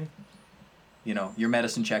 But, Okay. you know, your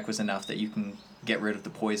medicine check was enough that you can get rid of the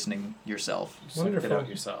poisoning yourself. Suck it Wonderful. out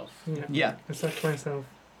yourself. Yeah. Yeah. I sucked myself.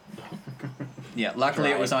 Yeah, luckily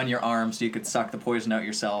it Dry. was on your arm so you could suck the poison out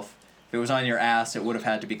yourself. If it was on your ass, it would have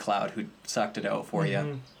had to be Cloud who sucked it out for you.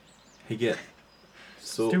 Mhm. Hey, get.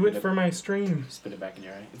 So. Do it for my stream. Spit it back in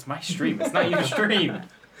your eye. It's my stream. It's not your stream.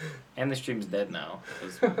 And the stream's dead now.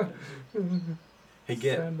 Hey,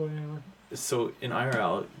 get. Sad boy hour. So in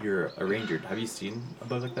IRL, you're a ranger. Have you seen a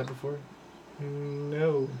bug like that before?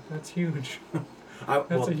 No, that's huge. That's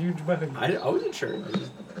That's a huge bug. I wasn't sure.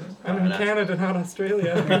 I'm in Canada, not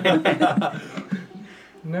Australia.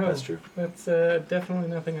 No, That's true. That's definitely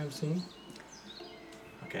nothing I've seen.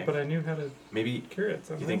 Okay. But I knew how to Maybe cure it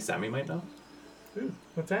somehow. you think Sammy might know? Ooh,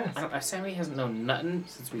 let's ask. Sammy hasn't known nothing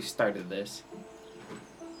since we started this.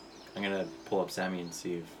 I'm gonna pull up Sammy and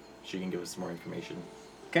see if she can give us some more information.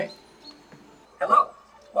 Okay. Hello.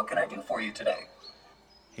 What can I do for you today?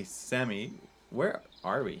 Hey, Sammy, where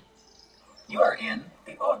are we? You are in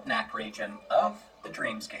the Odnak region of the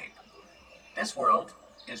Dreamscape. This world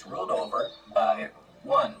is ruled over by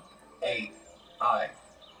 1AI,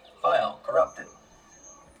 File Corrupted.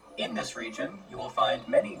 In this region, you will find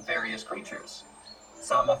many various creatures,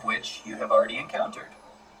 some of which you have already encountered.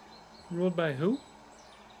 Ruled by who?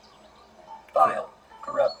 File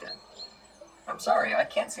Corrupted. I'm sorry, I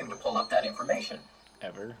can't seem to pull up that information.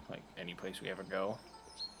 Ever. Like, any place we ever go.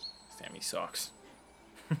 Sammy sucks.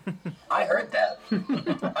 I heard that.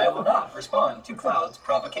 I will not respond to Cloud's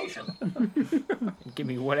provocation. Give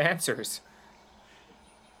me what answers.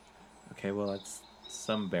 Okay, well, that's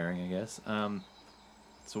some bearing, I guess.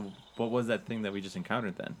 So what was that thing that we just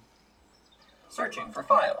encountered then? Searching for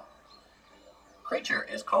File. Creature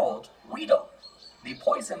is called Weedle, the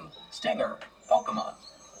poison stinger Pokemon.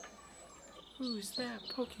 Who's that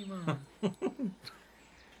Pokemon?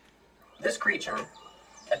 This creature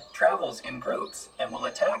travels in groups and will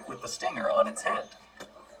attack with the stinger on its head.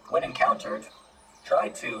 When encountered, try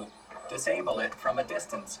to disable it from a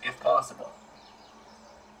distance if possible.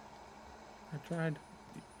 I tried.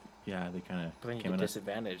 Yeah, they kind of But then you came get in us.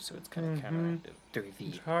 disadvantage, so it's kind of counteractive. They're the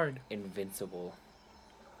It's hard. invincible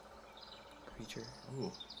creature.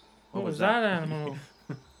 Ooh. What was that animal?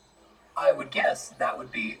 I would guess that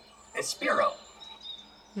would be a Spearow.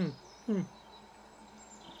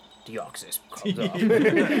 Deoxys comes off.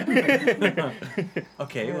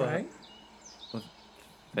 Okay, well, Alright.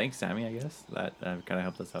 thanks, Sammy, I guess. That kind of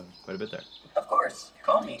helped us out quite a bit there. Of course,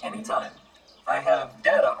 call me anytime. I have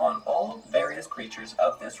data on all various creatures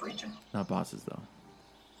of this region. Not bosses,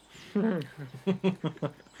 though.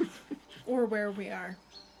 Or where we are.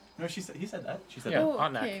 No, he said that. She said Yeah. that. Oh,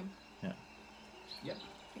 Odnak. okay. Yeah. Yep.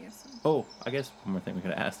 I guess so. Oh, I guess one more thing we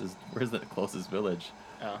could have asked is, where's the closest village?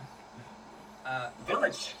 Oh.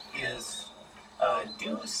 Village is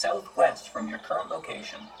due southwest from your current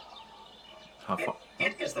location. How far?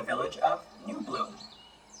 It is the village of New Bloom.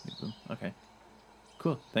 Okay.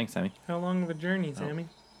 Cool. Thanks, Sammy. How long of a journey, Sammy?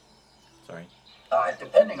 Sorry.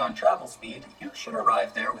 Depending on travel speed, you should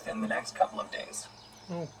arrive there within the next couple of days.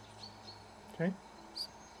 Oh. Okay.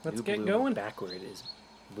 Let's Blue get bloom going. Backward is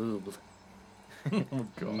boob. Oh,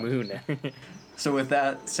 God. Moon. So with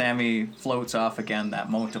that, Sammy floats off again. That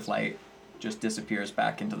mote of light just disappears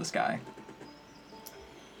back into the sky.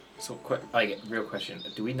 So, real question.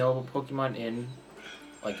 Do we know Pokemon in,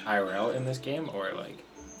 like, IRL in this game, or, like...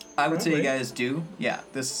 I would say you Probably. guys do. Yeah,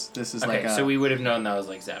 this is Okay, like a... so we would have known that was,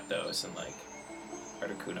 like, Zapdos and, like,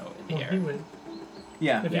 Articuno in the Well, air. he would.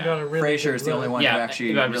 Yeah, If Yeah. you got a really Fraser good is the only look. one who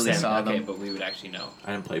actually I'm just really saying, saw okay, them. but we would actually know.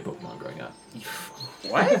 I didn't play Pokemon growing up.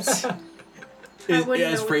 What? I wouldn't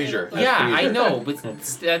As know what Fraser. they look like. Yeah, Fraser. I know, but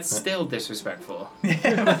that's still disrespectful.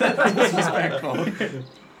 Disrespectful.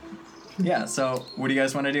 Yeah, so what do you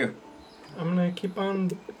guys want to do? I'm gonna keep on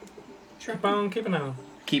keeping on.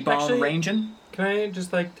 Keep Actually- on ranging? Can I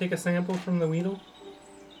just like take a sample from the Weedle?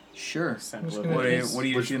 Sure. I'm just What gonna are you, taste what are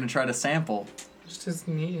you going to try to sample? just his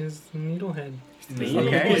needle head.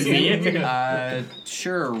 Okay.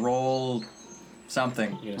 Sure, roll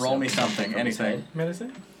something. You gonna Roll me sample something, from his anything.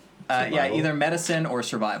 Medicine? Yeah, Survival. either medicine or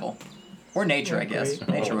survival. Or nature, I guess. Great.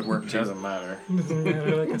 Nature would work too. Doesn't matter. Doesn't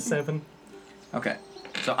matter, like a 7. Okay.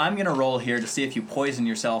 So I'm going to roll here to see if you poison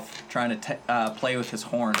yourself trying to play with his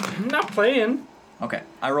horn. I'm not playing. Okay.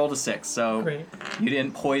 I rolled a 6, so Great. you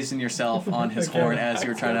didn't poison yourself on his Okay. horn as you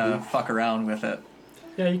were trying to fuck around with it.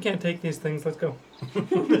 Yeah, you can't take these things. Let's go.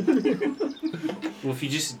 Well, if you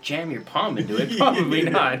just jam your palm into it, probably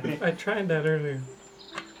not. I tried that earlier.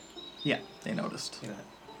 Yeah, they noticed. Yeah.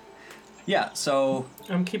 Yeah, so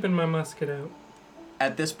I'm keeping my musket out.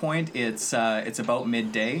 at this point it's about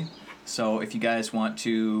midday. So if you guys want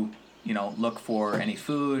to, look for any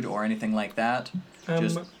food or anything like that,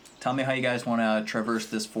 just tell me how you guys want to traverse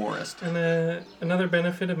this forest. And another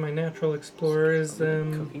benefit of my natural explorer is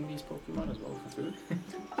Cooking these Pokemon as well for food.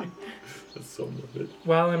 That's so morbid.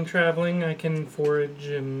 while I'm traveling, I can forage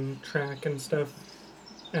and track and stuff,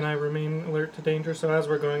 and I remain alert to danger. So as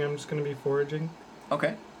we're going, I'm just going to be foraging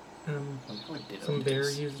Okay. some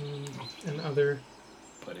berries and other.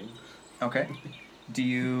 Pudding. Okay. Do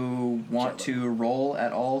you want to roll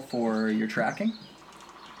at all for your tracking?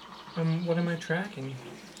 What am I tracking?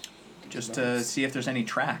 Just to see if there's any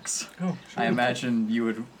tracks. Oh, sure. I imagine you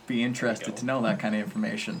would be interested to know that kind of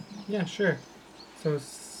information. Yeah, sure. So,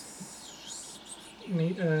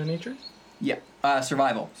 nature? Yeah.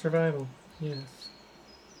 Survival. Survival. Yes.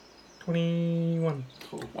 21.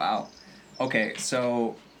 Wow. Okay,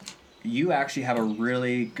 so you actually have a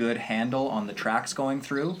really good handle on the tracks going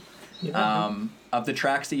through. Yeah. Of the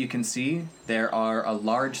tracks that you can see, there are a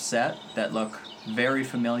large set that look very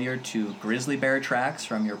familiar to grizzly bear tracks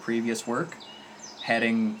from your previous work,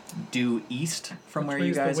 heading due east from where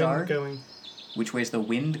you guys are. Going? Which way's the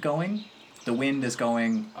wind going? The wind is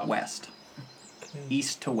going west, Okay.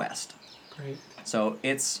 east to west. Great. So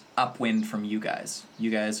it's upwind from you guys.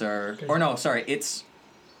 You guys are, Okay. or no, sorry, it's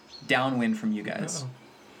downwind from you guys. Uh-oh.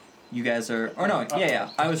 You guys are, or no,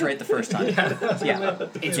 yeah, I was right the first time. Yeah.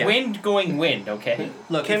 It's Yeah. wind going wind, okay?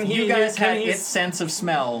 Look, Can if he- you guys can had he- its sense of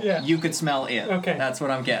smell, Yeah. you could smell it. Okay. That's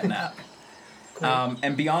what I'm getting at. Cool.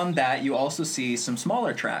 And beyond that, you also see some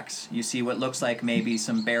smaller tracks. You see what looks like maybe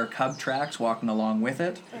some bear cub tracks walking along with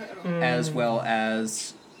it, as well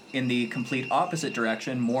as in the complete opposite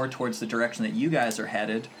direction, more towards the direction that you guys are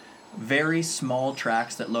headed, very small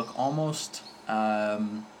tracks that look almost,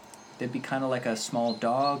 they'd be kind of like a small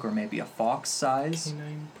dog or maybe a fox size.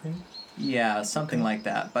 Canine print. Yeah, something like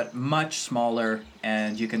that, but much smaller,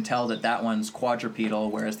 and you can tell that that one's quadrupedal,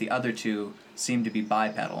 whereas the other two seem to be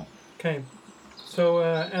bipedal. Okay. So,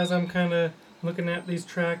 as I'm kind of looking at these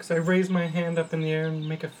tracks, I raise my hand up in the air and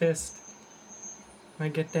make a fist. I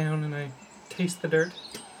get down and I taste the dirt.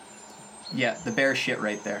 Yeah, the bear shit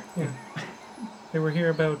right there. Yeah. They were here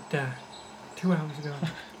about 2 hours ago.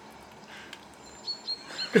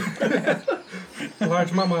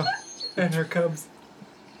 Large mama and her cubs.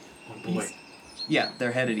 Oh boy. Yeah,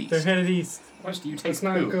 they're headed east. They're headed east. How much do you take Let's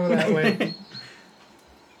not poo? go that way.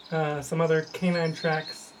 Some other canine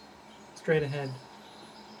tracks straight ahead.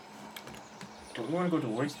 Don't we want to go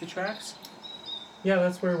towards the tracks? Yeah,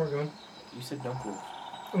 that's where we're going. You said don't go.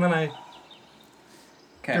 And then I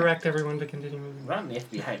Okay. direct everyone to continue moving. We're not in the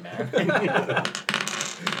FBI, man.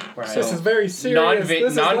 We're So- This is very serious.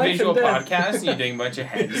 This is life and non-visual death. podcast, and you're doing a bunch of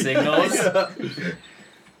hand signals.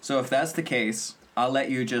 So if that's the case, I'll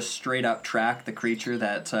let you just straight up track the creature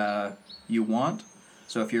that you want.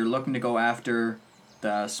 So if you're looking to go after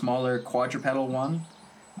the smaller quadrupedal one,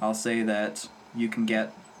 I'll say that you can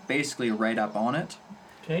get basically right up on it.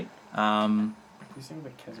 Okay. These things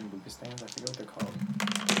like Kazumbuka stands, I forget what they're called.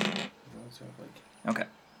 Those sort of like Okay.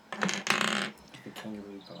 the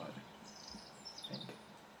kangaroo god. I think.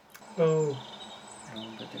 Oh. I don't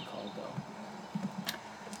know what they're called though.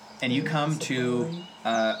 And you come to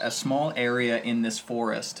a small area in this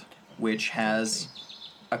forest which has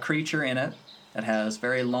a creature in it that has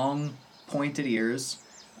very long pointed ears,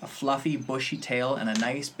 a fluffy bushy tail, and a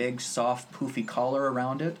nice big soft poofy collar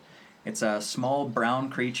around it. It's a small brown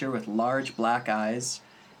creature with large black eyes,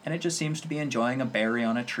 and it just seems to be enjoying a berry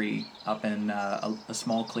on a tree up in a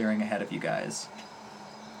small clearing ahead of you guys.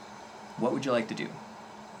 What would you like to do?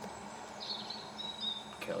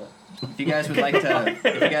 Kill it. If you guys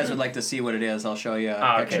would like to see what it is, I'll show you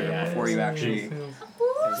a Okay, picture yeah. before you actually Is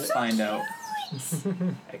it? find out.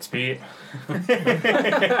 XP.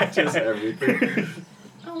 Just everything.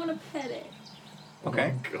 I want to pet it.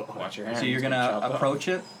 Okay. Oh, God. Watch your hands. So you're gonna Chop up. approach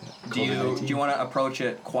it. Do you want to approach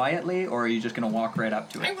it quietly, or are you just gonna walk right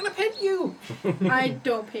up to I it? want to pet you. I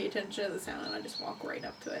don't pay attention to the sound and I just walk right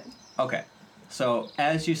up to it. Okay. So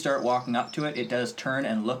as you start walking up to it, it does turn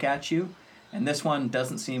and look at you, and this one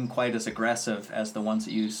doesn't seem quite as aggressive as the ones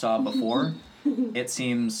that you saw before. It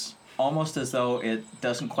seems almost as though it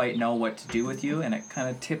doesn't quite know what to do with you, and it kind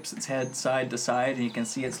of tips its head side to side, and you can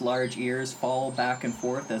see its large ears fall back and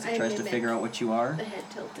forth as it I tries to mimic. figure out what you are. The head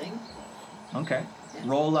tilting. Okay. Yeah.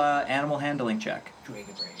 Roll a animal handling check.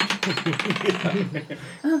 Dragon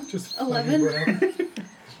Rage. Just 11. funny,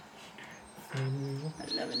 bro.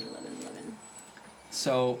 11.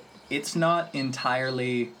 So it's not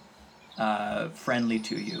entirely friendly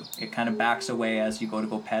to you. It kind of backs away as you go to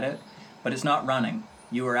go pet it, but it's not running.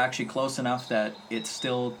 You are actually close enough that it's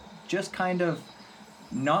still just kind of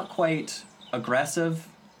not quite aggressive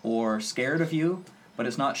or scared of you, but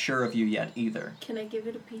it's not sure of you yet either. Can I give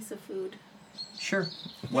it a piece of food? Sure.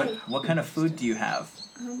 What kind of food do you have?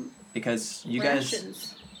 Because you guys,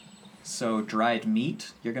 Rations. so dried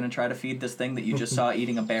meat, you're going to try to feed this thing that you just saw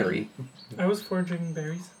eating a berry. I was foraging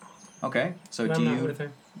berries. Okay. So But do I'm not you with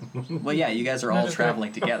her. Well, yeah, you guys are I'm all not just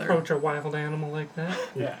traveling gonna together. Approach a wild animal like that.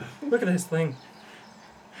 Yeah. Look at this thing.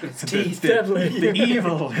 It's The- teeth. the, Deadly. the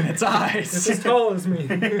evil in its eyes. It's as tall as me.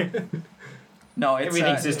 No, it's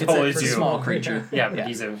Everything's as it's tall a as you. small creature. Yeah, but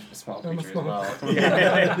he's a small I'm a creature as small- well.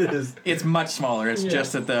 Yeah, it is. It's much smaller. It's Yeah.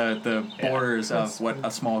 just at the Yeah. borders That's of what fine.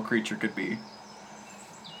 a small creature could be.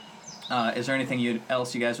 Is there anything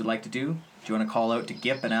else you guys would like to do? Do you want to call out to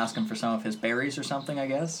Gip and ask him for some of his berries or something, I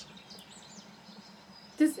guess?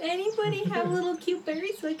 Does anybody have little cute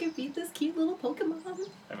berries so I can feed this cute little Pokemon?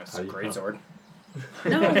 I have How a do you great know? sword.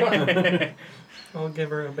 No. I'll give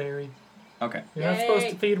her a berry. Okay. You're not supposed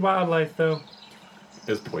to Yay. feed wildlife, though.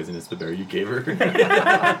 It was poisonous, the berry you gave her.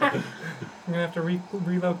 I'm gonna have to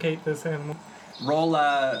relocate this animal. Roll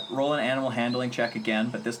an animal handling check again,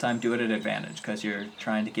 but this time do it at advantage because you're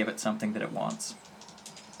trying to give it something that it wants.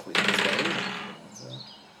 Please stay.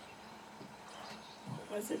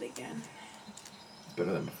 What was it again?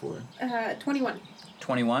 Better than before. 21.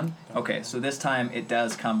 21? Okay, so this time it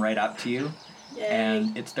does come right up to you, Yay.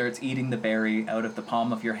 and it starts eating the berry out of the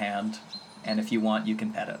palm of your hand, and if you want, you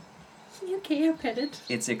can pet it. Okay, I pet it.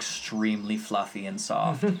 It's extremely fluffy and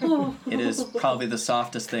soft. Oh. It is probably the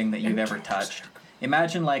softest thing that you've ever touched.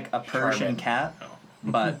 Imagine like a Persian Charmin. cat, Oh.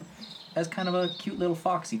 but as kind of a cute little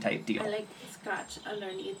foxy type I deal. like the scotch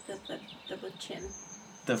underneath the chin.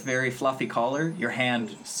 The very fluffy collar, your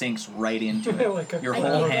hand sinks right into it. Like a Your I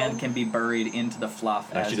whole know. hand can be buried into the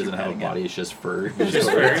fluff. It actually as you're doesn't have a petting it. body, it's just fur.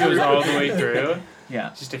 Just where it goes all the way through.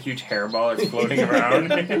 Yeah, It's just a huge hairball that's floating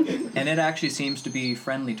around. and it actually seems to be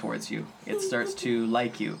friendly towards you. It starts to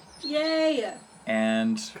like you, Yay!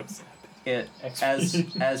 and Come snap it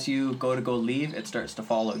as you go leave, it starts to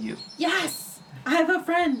follow you. Yes! I have a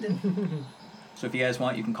friend! So if you guys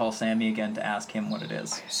want, you can call Sammy again to ask him what it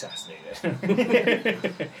is.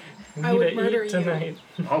 Assassinated. I Need would to murder eat you. tonight.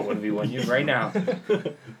 Oh, what do we want you right now?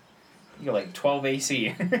 You got like 12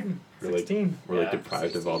 AC. We're like, 16. we're like Yeah,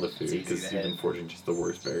 deprived of all the food it's easy because to you've been hit. forging just the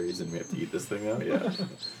worst berries and we have to eat this thing now. Yeah.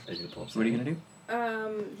 Are you gonna pull up So what are you gonna do?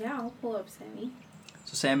 Yeah, I'll pull up Sammy.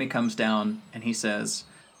 So Sammy comes down and he says,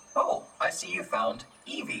 "Oh, I see you found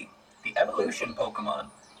Eevee, the evolution Pokemon.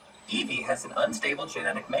 Eevee has an unstable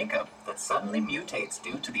genetic makeup that suddenly mutates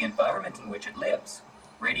due to the environment in which it lives.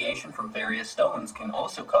 Radiation from various stones can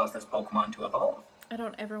also cause this Pokemon to evolve." I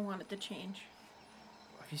don't ever want it to change.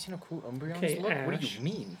 Have you seen how cool Umbreons Okay, look? What do Ash. you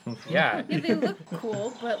mean? Yeah. Yeah, they look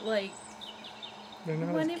cool, but like, They're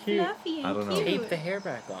not when as it cute. fluffy and I don't know. cute. Tape the hair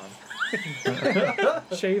back on.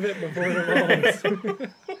 Shave it before it evolves.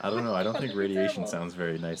 I don't know. I don't think radiation Terrible. sounds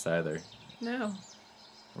very nice either. No.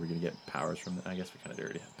 Are we gonna get powers from it? I guess we kind of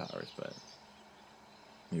already have powers, but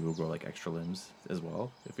maybe we'll grow like extra limbs as well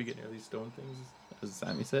if we get near these stone things, as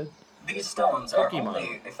Sammy said. These stones are Pokemon.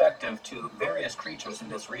 only effective to various creatures in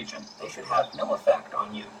this region. They should have no effect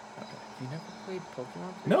on you. Have you never played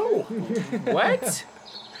Pokemon? No. What?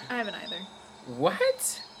 I haven't either.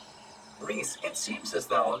 What? Reese, it seems as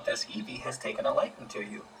though this Eevee has taken a liking to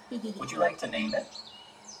you. Would you like to name it?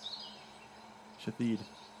 Shathid.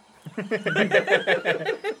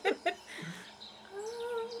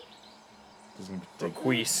 Doesn't take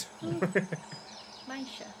Queese.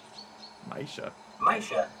 Maisha. Maisha.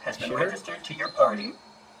 Maisha has been Sure. registered to your party.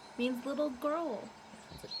 Means little girl.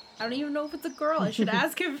 I don't even know if it's a girl. I should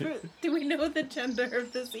ask if do we know the gender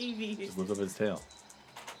of this Eevee? Just lift up his tail.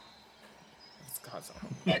 It's got some.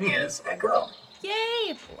 It is a girl.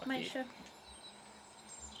 Yay! Lucky. Maisha.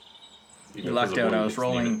 You lucked out. I was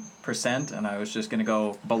rolling percent, and I was just gonna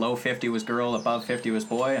go below 50 was girl, above 50 was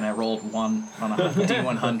boy, and I rolled 1 on a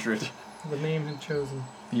D100. The name had chosen.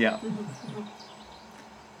 Yeah.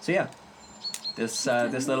 So yeah, this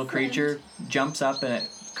little creature jumps up and it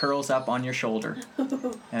curls up on your shoulder,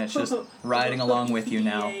 and it's just riding along with you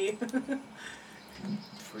now. Yay.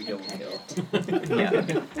 Freedom kill.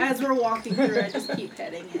 Yeah. As we're walking through, I just keep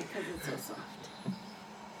petting it because it's so soft.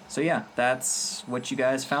 So yeah, that's what you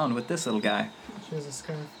guys found with this little guy. She has a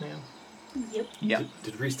scarf now. Yep. Yeah.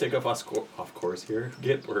 Did Reese take off course here?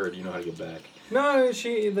 Or do you know how to get back? No, the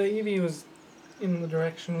Eevee was in the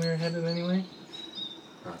direction we were headed anyway.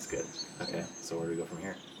 Oh, that's good. Okay, so where do we go from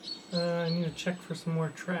here? I need to check for some more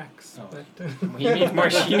tracks. Oh. But He needs more.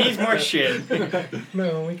 He needs more shit.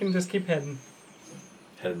 no, we can just keep heading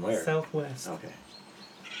Heading where? southwest. Okay.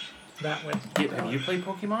 That way. Have you played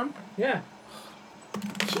Pokemon? Yeah.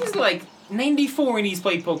 He's like 94 and he's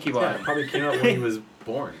played Yeah, Pokemon. it probably came out when he was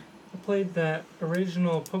born. I played that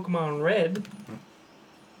original Pokemon Red.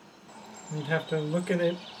 You'd have to look at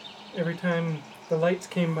it every time the lights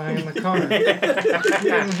came by in the car. You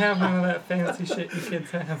didn't have none of that fancy shit you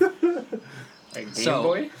kids have. Like Game So-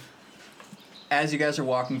 Boy? As you guys are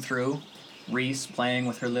walking through, Reese playing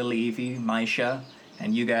with her little Eevee, Maisha,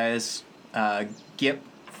 and you guys, Gip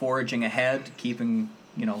foraging ahead, keeping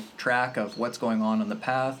track of what's going on the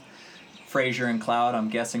path. Fraser and Cloud, I'm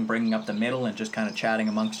guessing, bringing up the middle and just kind of chatting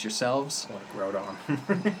amongst yourselves. Like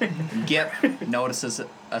Rodon. Gip notices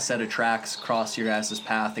a set of tracks cross your guys'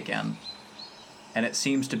 path again. And it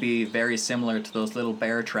seems to be very similar to those little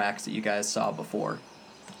bear tracks that you guys saw before.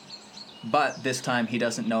 But this time he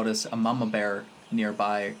doesn't notice a mama bear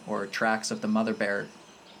nearby or tracks of the mother bear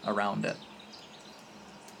around it.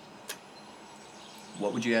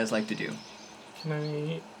 What would you guys like to do? Can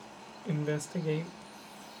I investigate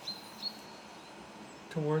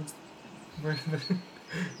towards where the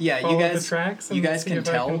Yeah, you follow guys the tracks and you guys see can if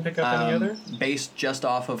I tell can pick up any other? based just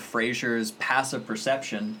off of Fraser's passive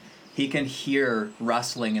perception, he can hear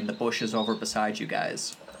rustling in the bushes over beside you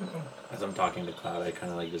guys. As I'm talking to Cloud, I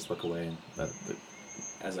kind of like just look away, and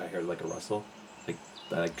as I hear like a rustle, like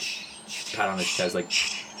I like pat on his chest, like,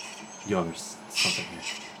 yo, there's something here.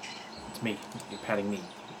 It's me. You're patting me.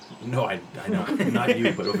 No, I know, not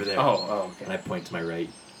you, but over there. Oh, okay. And I point to my right.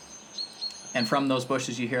 And from those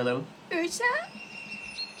bushes you hear a little Ursa?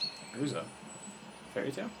 Who's a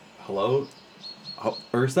fairy tale? Hello,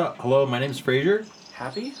 Ursa. Hello, my name's Fraser.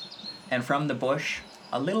 Happy? and from the bush,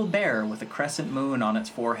 a little bear with a crescent moon on its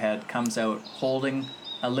forehead comes out holding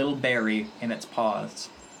a little berry in its paws.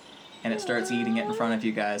 And it starts eating it in front of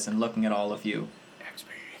you guys and looking at all of you.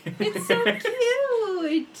 XP. It's so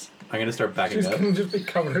cute. I'm gonna start backing She's up. gonna just be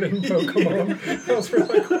covered in Pokemon. That was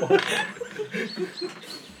really cool.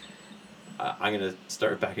 I'm gonna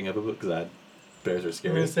start backing up a bit because bears are I'm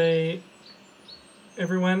scary. gonna say,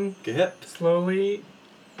 everyone, Get hit. slowly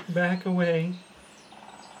back away.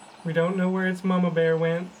 We don't know where its mama bear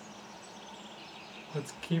went.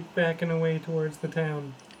 Let's keep backing away towards the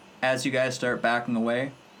town. As you guys start backing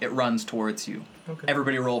away, it runs towards you. Okay.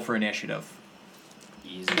 Everybody roll for initiative.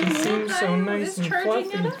 Easy. It seems so Little guy nice is and charging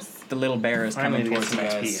fluffy. at us. The little bear is Finally, coming we get towards you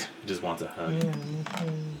some guys. XP. He just wants a hug.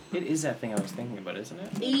 Yeah. It is that thing I was thinking about, isn't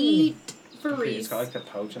it? Eat for Okay, Reese. it's got like the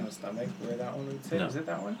pouch in the stomach where that one would sit. No. Is it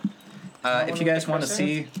that one? If you guys want to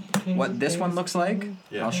see what this one looks like,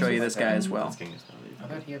 Yeah. I'll show you this guy as well. That's King Ismail. I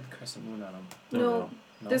thought he had the crescent moon on him. No,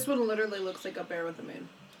 No? this one literally looks like a bear with a moon.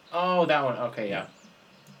 Oh, that one. Okay, yeah.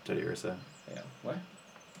 Teddy Ursa. Yeah. What?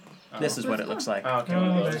 Oh. This is what it looks like. Oh, okay, one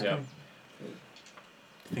Oh, of those, yeah.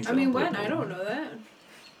 Thinks I mean, don't what? play I don't know that.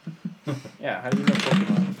 Yeah, how do you know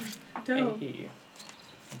Pokemon? Don't. Hey.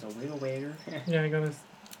 It's a wiggle wager. Yeah, I got a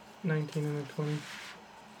 19 and a 20.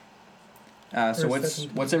 So Or what's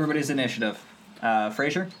 17. what's everybody's initiative?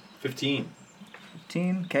 Fraser? 15.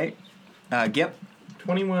 15. Okay. Gip?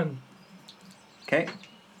 21. Okay.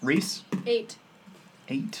 Reese? 8.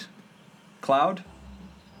 8. Cloud?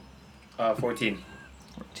 14.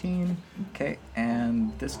 14. Okay.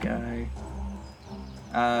 And this guy.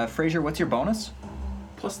 Fraser, what's your bonus?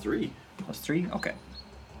 +3. +3? Okay.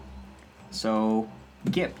 So,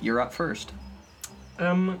 Gip, you're up first.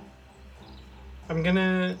 I'm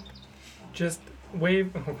gonna just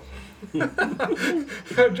wave.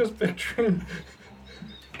 I'm just picturing.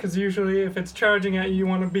 Because usually, if it's charging at you, you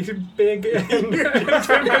want to be big and intimidating.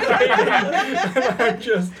 And I'm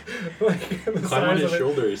just like the Climb on size his of it.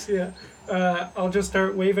 shoulders. Yeah. I'll just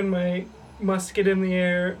start waving my musket in the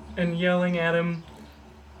air and yelling at him.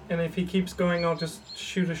 And if he keeps going, I'll just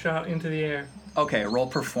shoot a shot into the air. Okay, roll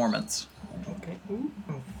performance. Okay. Ooh.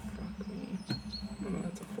 Oh, fuck me. Oh,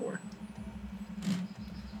 that's a 4.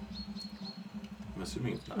 I'm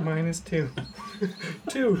assuming it's not. Mine is 2.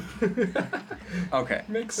 2. Okay.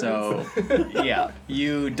 Makes So, yeah,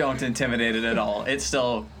 you don't intimidate it at all. It's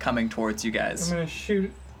still coming towards you I'm guys. gonna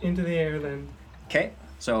shoot into the air then. Okay.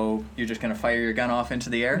 So, you're just going to fire your gun off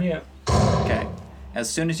into the air? Yeah. Okay. As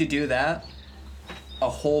soon as you do that, a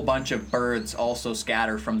whole bunch of birds also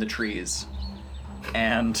scatter from the trees.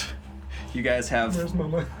 And you guys have Where's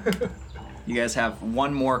Mama?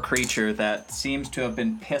 one more creature that seems to have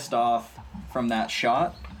been pissed off from that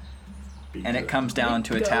shot, and it comes down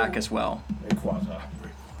to attack as well. Rayquaza.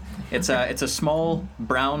 It's a small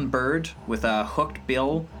brown bird with a hooked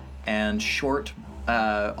bill and short,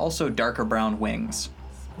 also darker brown wings.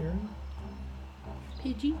 Spirit?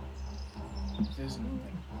 Pidgey? There's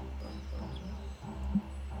nothing.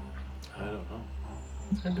 I don't know.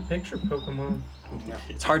 It's hard to picture Pokemon.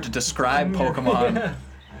 It's hard to describe Pokemon. Yeah.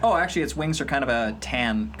 Oh, actually, its wings are kind of a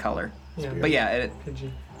tan color. Yeah. But yeah, it,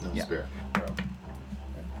 Pidgey. No, Yeah. spirit. Bro.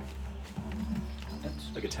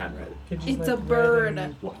 Like a tan red. Pidgey's It's a like bird. red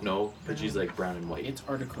and- What? No, Pidgey's like brown and white. It's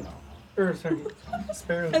Articuno. Or, sorry.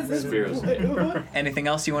 Sparrow's As red Sparrow's and white. anything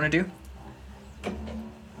else you want to do?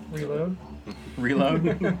 Reload? Reload.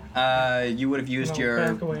 You would have used No,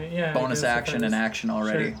 your back away. Yeah, I bonus guess if action I and was- action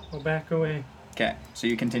already. Sure. I'll back away. Okay, so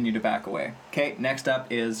you continue to back away. Okay, next up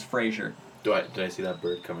is Fraser. Did I see that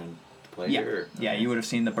bird coming player? Yeah. Or- Yeah, you would have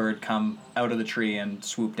seen the bird come out of the tree and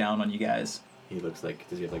swoop down on you guys. He looks like.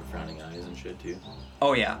 Does he have like frowning eyes and shit too?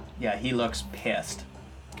 Oh yeah, yeah, he looks pissed.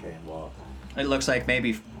 Okay, well, It looks like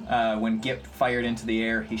maybe when Gip fired into the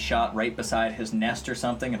air, he shot right beside his nest or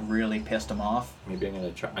something and really pissed him off. maybe I'm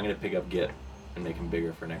gonna try. I'm gonna pick up Git and make him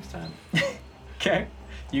bigger for next time. Okay,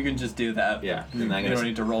 you can just do that. Yeah, You, and I'm you gonna don't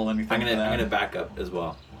need to roll anything I'm for gonna that. I'm gonna back up as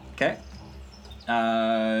well. Okay.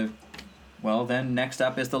 Well, then next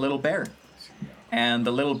up is the little bear. And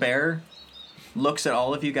the little bear looks at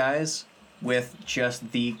all of you guys with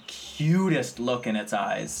just the cutest look in its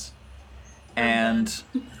eyes. And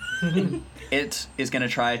it is going to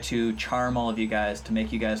try to charm all of you guys to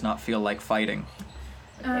make you guys not feel like fighting.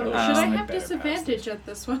 Should I have Better disadvantage at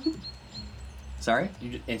this one? Sorry? You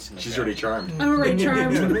just instantly. She's fail. already charmed. I'm already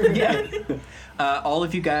charmed. Yeah. All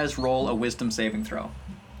of you guys roll a wisdom saving throw.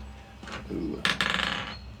 Ooh.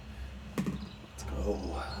 Let's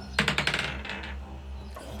go.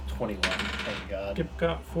 21. Thank God. Gip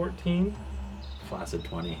got 14. Flaccid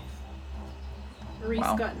 20. Reese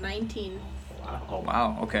Wow. got 19. Wow.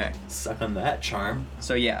 Wow, okay. Suck on that charm.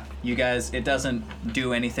 So yeah, you guys, it doesn't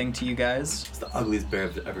do anything to you guys. It's the ugliest bear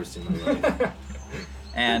I've ever seen in my life.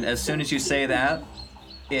 And as soon as you say that,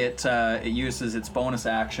 it uses its bonus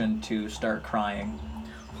action to start crying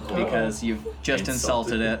because you've just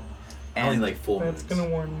insulted it, Only and like full That's moons. gonna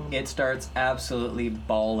warn Mom. it starts absolutely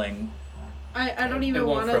bawling. I don't even It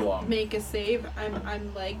won't want for to long. make a save.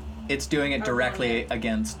 I'm like, It's doing it I directly want it.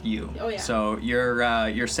 against you. Oh, yeah. So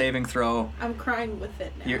your saving throw, I'm crying with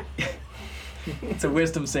it now. your it's a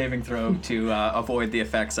wisdom saving throw to avoid the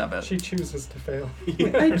effects of it. She chooses to fail.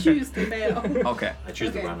 I choose to fail. Okay. I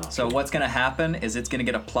choose the Okay. runoff. So what's gonna happen is it's gonna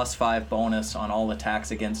get a +5 bonus on all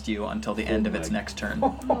attacks against you until the end of its my- next turn.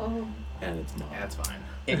 Oh. And it's not. That's fine.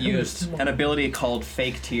 It used an ability called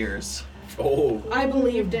Fake Tears. Oh. I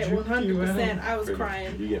believed it Juke you 100%. out. I was You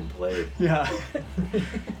crying. getting played. Yeah.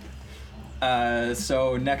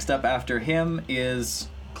 So next up after him is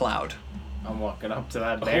Cloud. I'm walking up to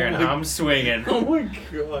that bear and my- I'm swinging. Oh my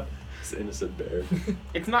god. It's an innocent bear.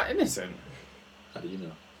 It's not innocent. How do you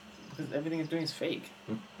know? Because everything it's doing is fake.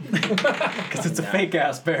 Because it's a Nah. fake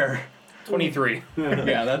ass bear. 23.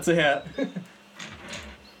 Yeah, that's a hit.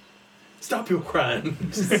 Stop your crying.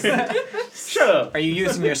 Shut up. Are you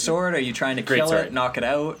using your sword? Are you trying to Great kill sword. it, knock it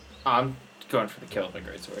out? I'm going for the kill of a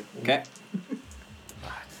greatsword. Okay.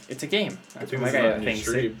 It's a game. I That's think what this my is guy on your thinks.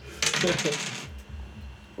 stream.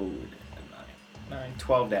 Ooh, 9.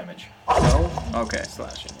 12 damage. Okay.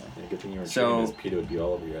 Slashing. Yeah, good thing you were So- shooting this PETA would be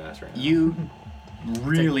all over your ass right now. You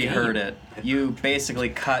really game. hurt it. You basically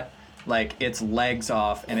cut like its legs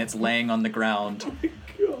off and it's laying on the ground,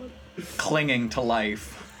 God. clinging to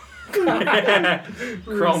life. Crawl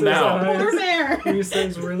Reese's now. eyes- Poor bear. Reese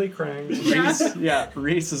is really crying. Reese, yeah,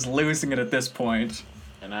 Reese is losing it at this point.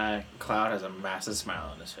 And Cloud has a massive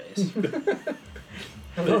smile on his face.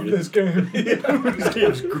 I love this game. This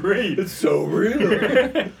game's great. It's so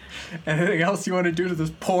real. Anything else you want to do to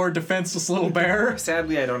this poor defenseless little bear?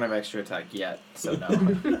 Sadly, I don't have extra attack yet, so no.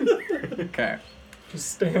 Okay.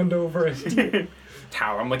 Just stand over it.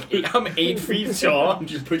 Tower. I'm 8 feet tall.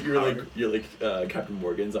 Just put your Captain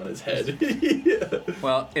Morgan's on his head. Yeah.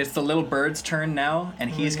 Well, it's the little bird's turn now, and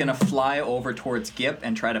he's gonna fly over towards Gip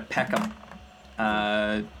and try to peck him.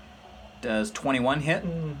 Does 21 hit?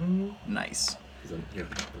 Mm-hmm. Nice. Yeah,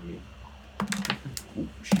 for me. Ooh,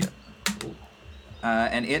 shit. Ooh.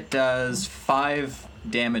 And it does 5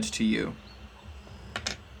 damage to you.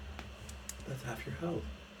 That's half your health.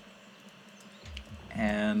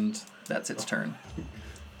 And that's its turn.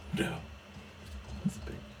 No. That's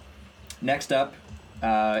big. Next up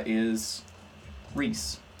is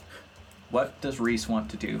Reese. What does Reese want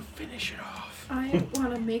to do? Finish it off. I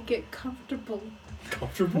want to make it comfortable.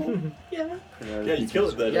 Comfortable? Yeah. Yeah, you kill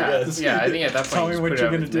it then. Yeah, I guess. yeah. I think at that point, Tell me just what put you're it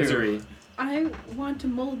out of gonna do. misery. I want to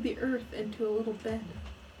mold the earth into a little bed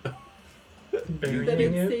that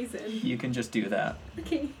Burying it it. stays in. You can just do that.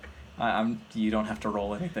 Okay. You don't have to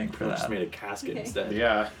roll anything for I just that. made a casket Okay. instead.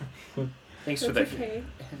 Yeah. Thanks for That's the. okay.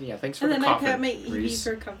 Yeah, thanks for And the then I coffin, pat my Eevee Reese.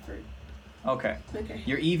 for comfort. Okay. Okay.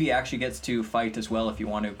 Your Eevee actually gets to fight as well if you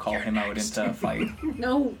want to call You're him out next. into a fight.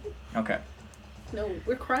 No, Okay. no,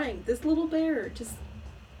 we're crying. This little bear just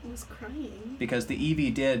was crying. Because the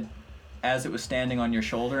Eevee did, as it was standing on your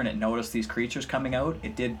shoulder and it noticed these creatures coming out,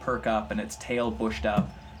 it did perk up and its tail bushed up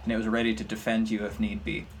and it was ready to defend you if need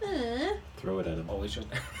be. Throw it at him. Always just.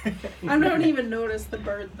 I don't even notice the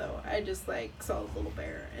bird though. I just saw the little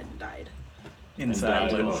bear and died. Inside.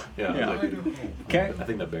 died. little- Yeah, Yeah. like- Okay. I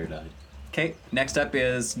think that bear died. Okay. Next up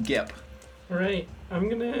is Gip. Alright, I'm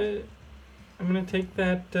gonna take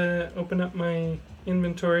that, open up my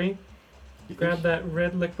inventory, You grab think, that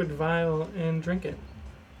red liquid vial and drink it.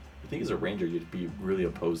 you think as a ranger you'd be really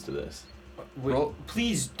opposed to this? Wait, Roll-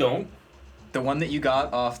 please don't. The one that you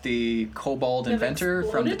got off the Kobold That Inventor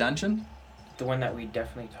from the exploded? dungeon? The one that we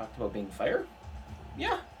definitely talked about being fire?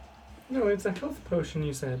 Yeah. No, it's a health potion,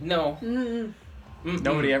 you said. No. Mm-mm. Mm-mm.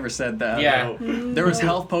 Nobody ever said that. Yeah. There was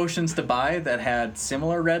health potions to buy that had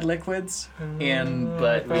similar red liquids. In-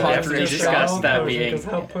 But we definitely discussed that being-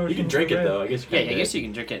 You can drink it though. I guess you Yeah, can. I guess you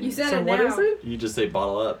can drink it. You said So it what now. is it? You just say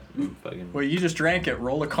bottle up. Fucking Well, you just drank it.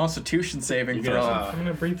 Roll a Constitution saving You throw. guys- I'm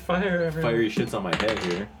gonna breathe fire every fiery shits on my head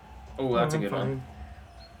here. Oh, that's a I'm good one. fine.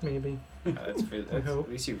 Maybe. That's good. I hope.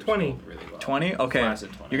 At least you 20. rolled really well. 20? Okay. Class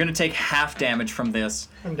of 20. You're gonna take half damage from this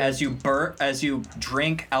I'm dead. as you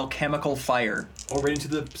drink alchemical fire. Oh, right into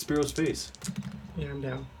the Spiro's face. Yeah, I'm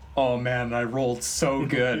down. Oh man, I rolled so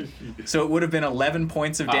good. So it would have been 11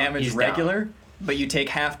 points of Ah, damage he's regular, but you take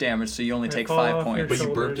half damage, so you only I take fall 5 off points. But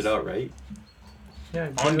you burped Shoulders. it out, right? Yeah.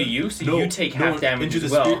 I Onto did. you, so you take half damage into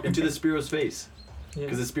as the well. into the Spiro's face. Yeah.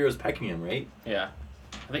 Because the Spiro's pecking him, right? Yeah.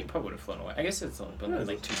 I think Pub would have flown away. I guess it's only been Yeah,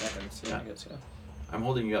 like 2 seconds. Yeah, I guess, yeah. I'm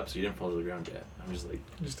holding you up so you didn't fall to the ground yet. I'm just like,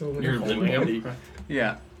 Just a little You're bit. holding him. him.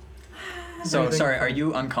 Yeah. So Breathing sorry, fire. are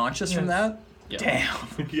you unconscious from Yes. that? Yeah.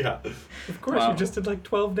 Damn. yeah. Of course, Wow. you just did like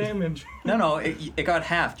 12 damage. No, it got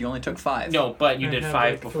halved. You only took 5. No, but you I did had,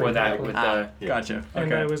 5 like, before 3 that before. with Ah, the. gotcha.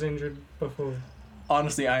 And I Okay. was injured before.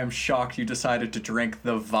 Honestly, I am shocked you decided to drink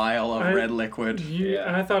the vial of I- red liquid.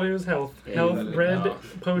 Yeah. I thought it was health. Yeah, Health. you let it Red go.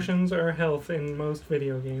 potions are health in most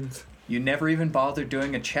video games. You never even bothered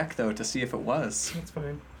doing a check though to see if it was. That's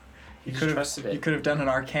fine. You just could have trusted it. you could have done an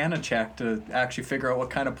Arcana check to actually figure out what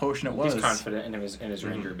kind of potion it was. He's confident in his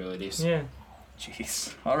ranger abilities. Yeah.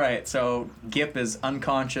 Jeez. All right, so Gip is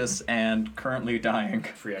unconscious and currently dying.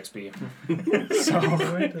 Free XP. So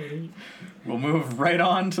Right, elite. we'll move right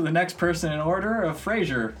on to the next person in order of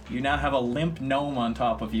Fraser. You now have a limp gnome on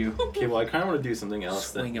top of you. Okay, well, I kind of want to do something else.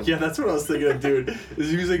 Swing him. Yeah, that's what I was thinking of doing.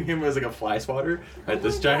 Is using him as like a fly swatter at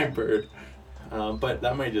this giant bird. But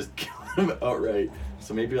that might just kill him outright.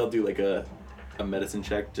 So maybe I'll do like a medicine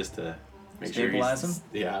check just to make Stabilize sure he's... him?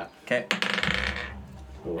 Yeah. Okay.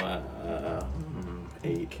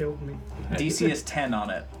 8. Killed me. DC is 10 on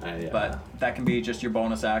it, but that can be just your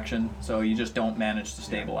bonus action, so you just don't manage to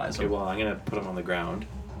stabilize Okay, him. well, I'm going to put him on the ground.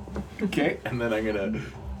 Okay. And then I'm going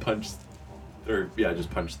to just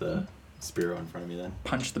punch the Spiro in front of me then.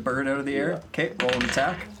 Punch the bird out of the air. Yeah. Okay, roll an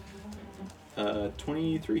attack.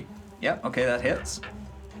 23. Yep, okay, that hits.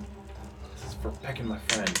 This is for pecking my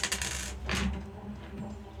friend.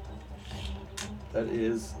 That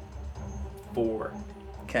is 4.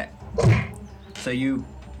 Okay. So you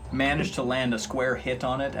manage to land a square hit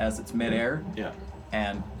on it as it's midair, Yeah.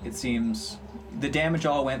 and it seems the damage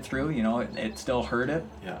all went through, you know, it still hurt it,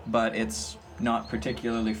 Yeah. but it's not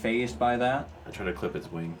particularly phased by that. I try to clip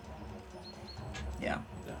its wing. Yeah,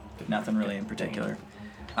 Yeah. nothing really in particular.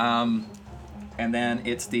 And then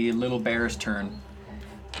it's the little bear's turn.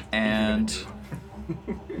 And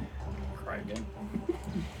Cry again.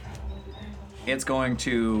 it's going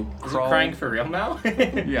to Is crawl. it crying for real now?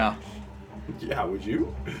 Yeah. Yeah, would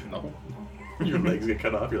you? No. Your legs get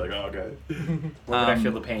cut off, you're like, oh, okay. Where would I Um,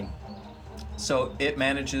 feel the pain? So it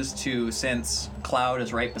manages to, since Cloud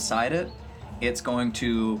is right beside it, it's going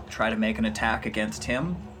to try to make an attack against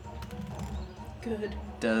him. Good.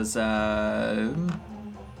 Does, I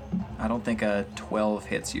don't think a 12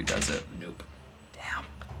 hits you, does it? Nope. Damn.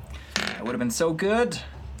 That would have been so good.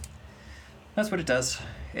 That's what it does.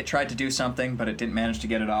 It tried to do something, but it didn't manage to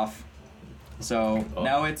get it off. So Oh.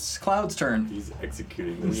 now it's Cloud's turn. He's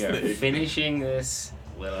executing this We are thing. finishing this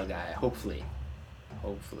little guy. Hopefully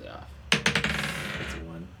off. That's a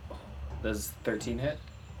 1. Does 13 hit?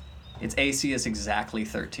 Its AC is exactly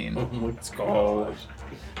 13. Oh my Let's go. gosh.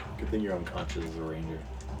 Good thing you're unconscious as a ranger.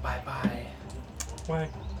 Bye. Why?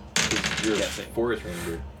 'Cause you're Guessing. a forest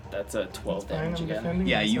ranger. That's a 12 Fine, damage I'm again. defending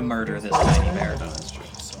Yeah, you myself. murder this That's tiny fine. bear. No, that's true.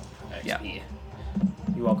 So, Yeah. XP.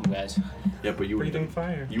 You're welcome, guys. Yeah, but you wouldn't Breathing have,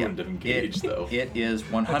 fire. you wouldn't have engaged, though. It is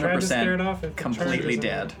I tried to scare it 100% off. If it completely charges, I'm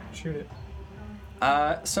dead. gonna Shoot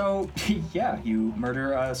it. So, yeah, you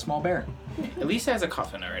murder a small bear. At least it has a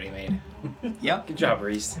coffin already made. Yep. Good job,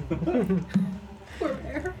 Reese. Poor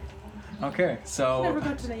bear. Okay, Never so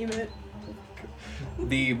got to name it.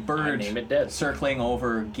 the I bird name it dead. circling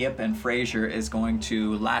over Gip and Fraser is going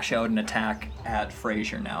to lash out an attack at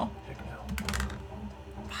Fraser now. Heck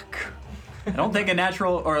no. Fuck. I don't think a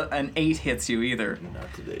natural or an 8 hits you either.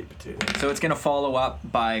 Not today, potato. So it's going to follow up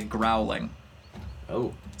by growling.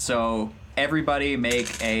 Oh. So everybody make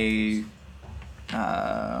a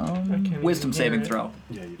can't wisdom even saving hear it. throw.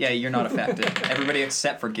 Yeah, you Yeah, you're not affected. Everybody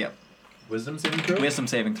except for Gip. Wisdom saving throw? Wisdom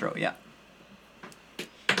saving throw, yeah.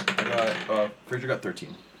 Fraser got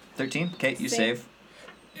 13. 13. Okay, you Save.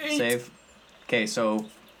 save. Save. Okay, so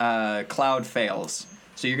Cloud fails.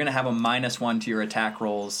 So you're gonna have a -1 to your attack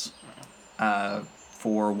rolls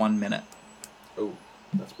for 1 minute. Oh,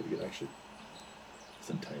 that's pretty good actually. This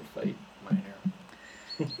entire fight. Minor.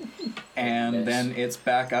 And Miss. then it's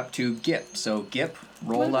back up to Gip. So Gip,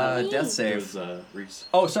 roll What a do you death mean? It save. was Reese.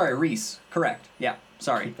 Oh, sorry, Reese. Correct. Yeah,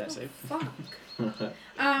 sorry. Keep that safe. Fuck.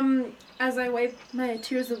 As I wipe my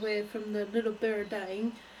tears away from the little bird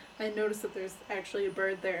dying, I notice that there's actually a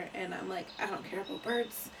bird there, and I'm like, I don't care about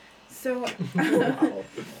birds. So,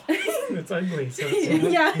 It's ugly, so it's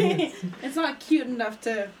not yeah, cute. it's not cute enough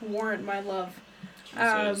to warrant my love.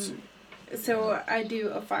 Jesus. So I do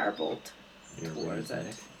a firebolt You're towards right,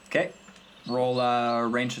 it. Okay. Roll a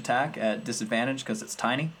ranged attack at disadvantage because it's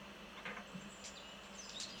tiny.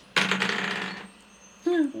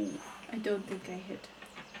 I don't think I hit.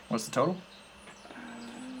 What's the total?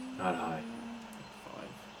 Not high.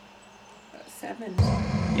 7.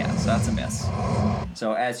 Yeah, so that's a miss.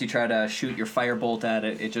 So as you try to shoot your firebolt at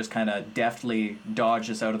it, it just kind of deftly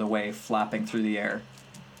dodges out of the way, flapping through the air.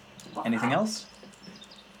 Anything else?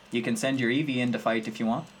 You can send your Eevee in to fight if you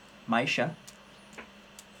want. Maisha.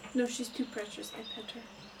 No, she's too precious. I pet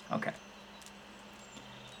her. Okay.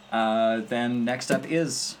 Then next up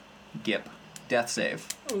is Gip. Death save.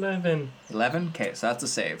 11. 11? Okay, so that's a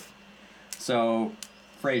save. So,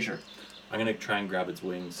 Fraser. I'm gonna try and grab its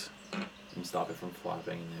wings and stop it from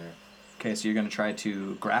flopping in there. Okay, so you're going to try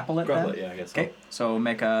to grapple it Grapple then? it, yeah, I guess so. Okay, so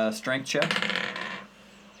make a strength check.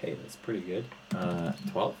 Hey, that's pretty good.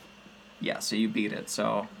 12. Yeah, so you beat it.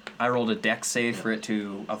 So I rolled a dex save for it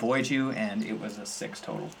to avoid you, and it was a 6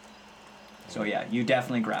 total. So yeah, you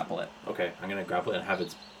definitely grapple it. Okay, I'm gonna grapple it and have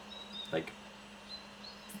its like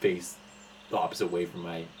face the opposite way from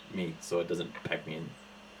me, so it doesn't peck me in,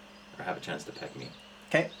 or have a chance to peck me.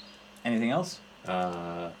 Okay. Anything else?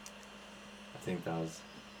 I think that was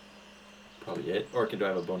probably it. Or do I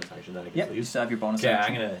have a bonus action that I can Yep, still you use? still have your bonus Okay,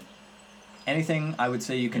 action. I'm gonna. Anything I would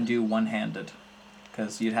say you can do one-handed,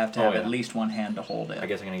 because you'd have to Oh, have yeah. at least one hand to hold it. I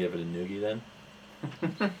guess I'm gonna give it a noogie then.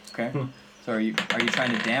 Okay. So are you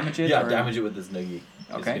trying to damage it? Yeah, or? damage it with this noogie.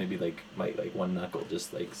 It's Okay. gonna be like one knuckle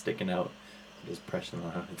just like sticking out, just pressing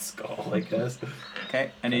on its skull like this.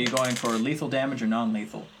 Okay. And are you going for lethal damage or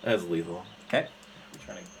non-lethal? That's lethal. Okay. I'm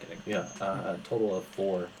trying to get Yeah. A total of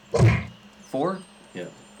 4. 4? Yeah.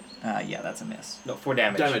 Yeah, that's a miss. No, 4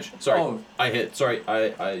 damage. Damage. Sorry. Oh. I hit. Sorry.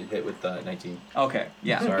 I hit with 19. Okay.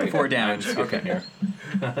 Yeah. Sorry. 4 damage. I'm skipping Okay.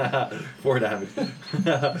 here. 4 damage.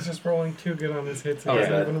 He's just rolling too good on his hits. He Oh,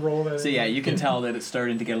 doesn't yeah. even roll that. So yeah, you can tell that it's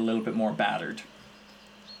starting to get a little bit more battered.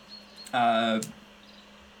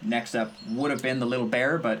 Next up would have been the little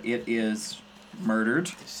bear, but it is murdered.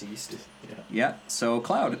 Deceased. Yeah. Yeah. So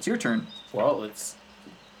Cloud, it's your turn. Well, it's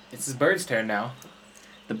his bird's turn now.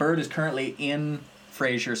 The bird is currently in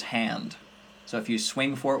Fraser's hand. So if you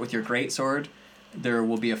swing for it with your greatsword, there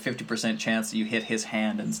will be a 50% chance that you hit his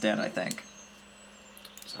hand instead, I think.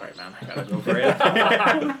 Sorry, man. I gotta go for it.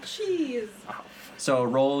 Jeez. So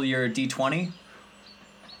roll your d20.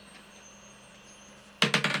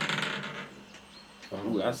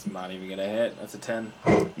 Ooh, that's not even gonna hit. That's a 10.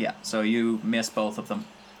 Yeah, so you miss both of them.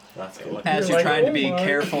 That's cool. As You're you're like, trying to "Oh be my."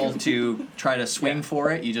 careful to try to swing for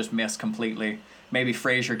it, you just miss completely. Maybe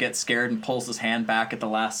Fraser gets scared and pulls his hand back at the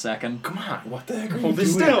last second. Come on. What the heck are Hold you it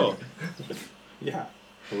doing? still. Yeah.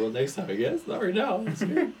 Well, next time I guess. Not right now. I'm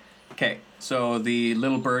scared. Okay, so the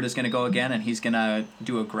little bird is going to go again, and he's going to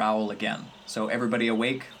do a growl again. So everybody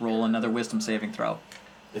awake, roll another wisdom saving throw.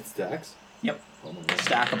 It stacks. Yep, Oh my god.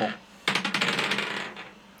 stackable.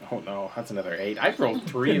 Oh no, that's another 8. I've rolled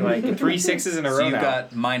 3 6s in a row So you've now.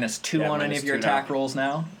 got -2 Yeah, on any of your -2 attack now. rolls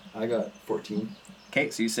now. I got 14. Okay,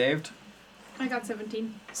 so you saved. I got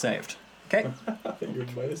 17. Saved. Okay, You're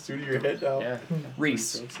 -2 to your head now. Yeah.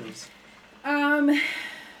 Reese. 6s. I'm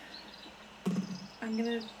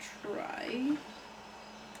gonna try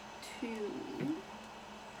to.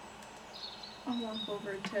 I'll walk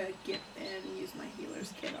over to Gip and use my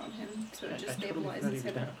healer's kit on him so it just stabilizes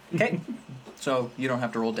him. Okay, so you don't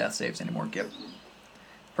have to roll death saves anymore, Gip.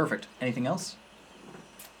 Perfect. Anything else?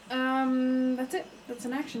 That's it. That's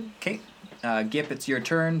an action. Okay, Gip, it's your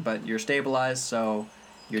turn, but you're stabilized, so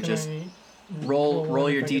you're Can just I roll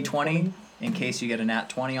your if I get a d20 in case you get a nat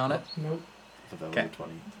 20 on it. Nope. I thought that was Okay. a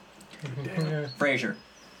 20. Yeah. Fraser.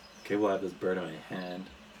 Okay, well, I have this bird in my hand.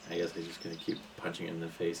 I guess I'm just gonna keep punching it in the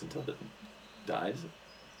face until it dies.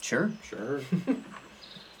 Sure. Sure.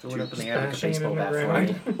 Throw it up in the air like a Smashing it baseball in the bat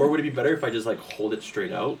ground. for me. Or would it be better if I just like hold it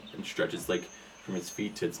straight out and stretch its like from its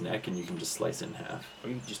feet to its neck, and you can just slice it in half? Or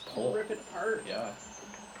you can just pull. Rip it apart. Yeah.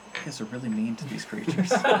 You guys are really mean to these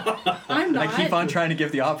creatures. I'm not. I keep on trying to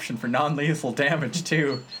give the option for non-lethal damage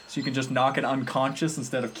too, so you can just knock it unconscious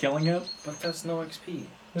instead of killing it. But that's no XP.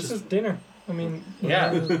 This is dinner. I mean,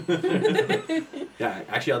 Yeah. Yeah,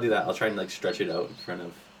 actually, I'll do that. I'll try and like stretch it out in front of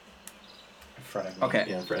In front of me.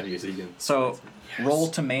 Okay. in front of you, so you can. So roll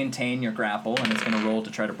to maintain your grapple, and it's gonna roll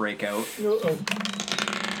to try to break out. Oh,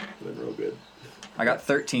 Doing real good. I got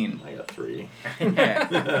 13. I got 3.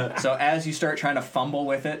 Okay. So as you start trying to fumble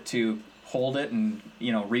with it to hold it and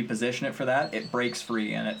reposition it for that, it breaks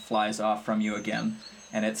free and it flies off from you again,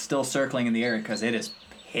 and it's still circling in the air because it is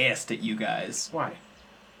pissed at you guys. Why?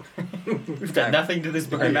 We've done nothing to this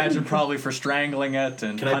bird. I imagine probably for strangling it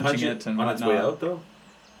and Can I punching punch it and on its whatnot. way out though?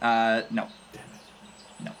 No.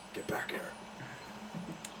 No. Get back here.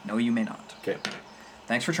 No, you may not. Okay.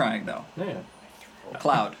 Thanks for trying, though. Yeah.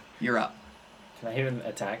 Cloud, you're up. Can I even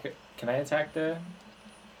attack it? Can I attack the...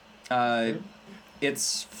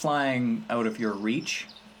 It's flying out of your reach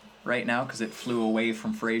right now because it flew away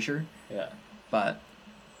from Fraser, Yeah. but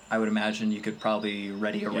I would imagine you could probably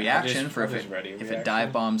ready a Yeah, reaction I'll for just if ready a it reaction.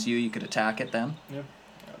 dive bombs you could attack it then. Yep.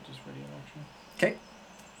 I'll just ready an action.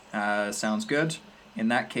 Okay. Sounds good. In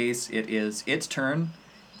that case, it is its turn,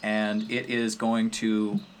 and it is going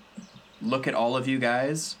to look at all of you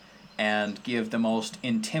guys and give the most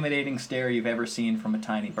intimidating stare you've ever seen from a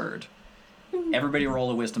tiny bird. Everybody roll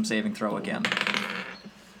a wisdom saving throw again.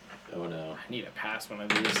 Oh no. I need a pass one of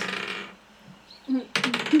these.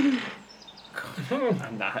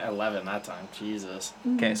 I'm not 11 that time. Jesus.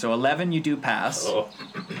 Okay, so 11 you do pass. Oh.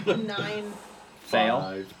 9. Fail.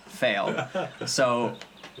 5. Fail. So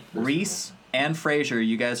Reese and Fraser,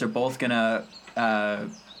 you guys are both gonna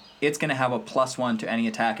it's gonna have a +1 to any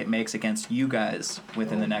attack it makes against you guys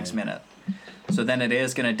within the next minute. So then it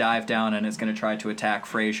is gonna dive down and it's gonna try to attack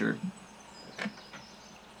Fraser.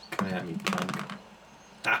 Come at me, punk.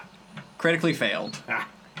 Critically failed.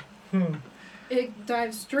 It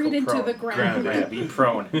dives straight Go into prone. the ground. Yeah, be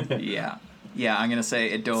prone. Yeah. Yeah, I'm gonna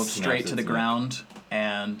say it dove Snaps straight to the its neck. ground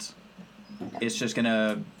and it's just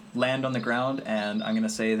gonna land on the ground, and I'm gonna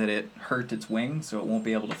say that it hurt its wing, so it won't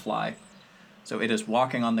be able to fly. So it is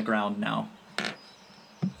walking on the ground now.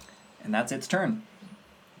 And that's its turn.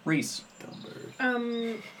 Reese, Dumb bird.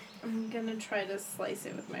 I'm gonna try to slice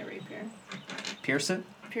it with my rapier. pierce it?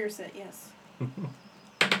 Pierce it, yes.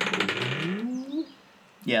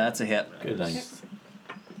 Yeah, that's a hit. Good, nice.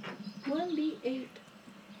 1d8.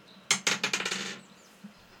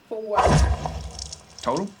 4.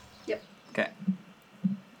 Total? Yep. Okay.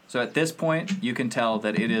 So at this point, you can tell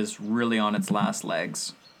that it is really on its last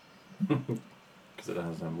legs. Because it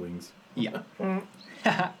has no wings. Yeah.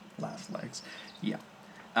 Last legs. Yeah.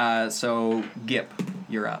 So Gip,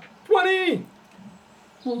 you're up. 20!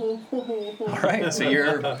 All right, so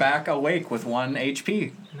you're back awake with 1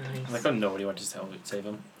 HP. I like how nobody went to save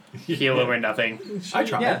him. Heal him or nothing. I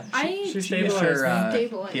tried. Yeah. She Use stabilized. your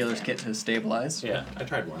Stabilize, healer's yeah. kit to stabilize. Yeah. I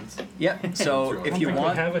tried once. Yeah. So if you We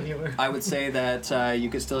want, have a healer. I would say that you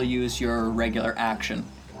could still use your regular action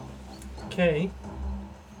Okay.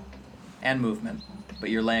 and movement, but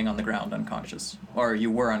you're laying on the ground unconscious, or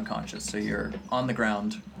you were unconscious, so you're on the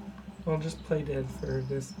ground. I'll just play dead for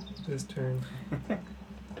this turn.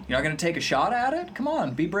 You're not gonna take a shot at it? Come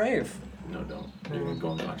on, be brave. No, don't. You're going to go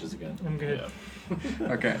unconscious again. I'm good.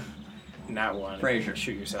 Yeah. Okay. Not one. Fraser.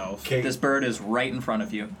 Shoot yourself. Okay. This bird is right in front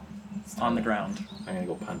of you, on the ground, I'm going to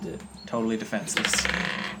go punt it. totally defenseless.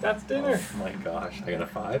 That's dinner. Oh my gosh. I got a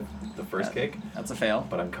 5. The first Yeah. kick. That's a fail.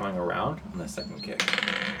 But I'm coming around on the second kick.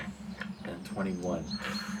 And 21.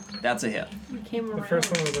 That's a hit. We came The around.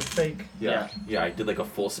 first one was a fake. Yeah. Yeah, I did like a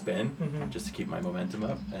full spin Mhm. just to keep my momentum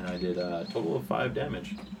up. And I did a total of 5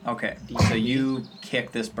 damage. Okay, so you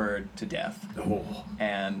kick this bird to death, Oh.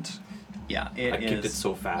 and yeah, I it kicked it is.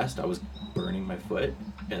 so fast, I was burning my foot.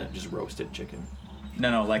 And it just roasted chicken.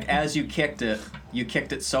 No, like as you kicked it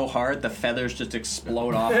so hard, the feathers just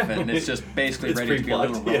explode off of it, and it's just basically It's ready to be a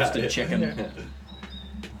little pre-plucked. Yeah, roasted yeah. chicken. Yeah.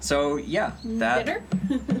 So yeah, Dinner?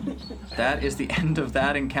 that is the end of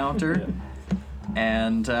that encounter,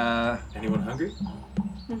 and Anyone hungry?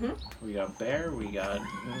 We got bear. We got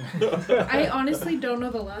I honestly don't know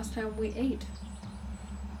the last time we ate.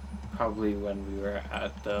 probably when we were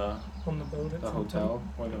at the On the boat at some hotel.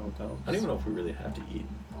 Or the hotel. I don't even know if we really have to eat.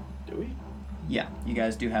 Do we? yeah, you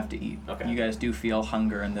guys do have to eat. Okay. You guys do feel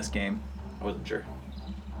hunger in this game. I wasn't sure.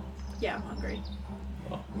 Yeah, I'm hungry.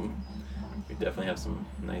 Well, we definitely have some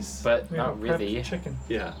nice. But point. not We have really. prepped chicken.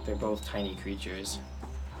 Yeah. They're both tiny creatures.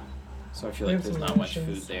 So I feel We like have there's some not much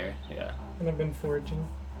rations. food there. Yeah. And I've been foraging.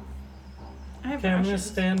 I have Okay, I'm gonna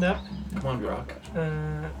rations. stand up. Come on, Brock.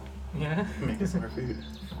 Yeah. Make us more food.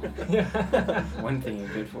 Yeah. One thing you're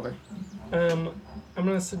good for. I'm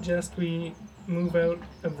gonna suggest we move out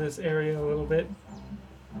of this area a little bit,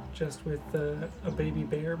 just with a baby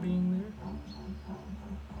bear being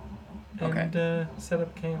there. Okay. And set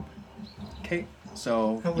up camp. Okay,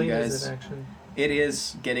 so How you late guys. is it actually? It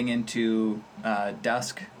is getting into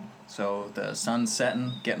dusk, so the sun's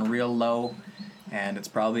setting, getting real low, and it's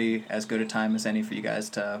probably as good a time as any for you guys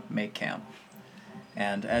to make camp.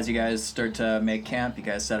 And as you guys start to make camp, you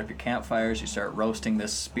guys set up your campfires, you start roasting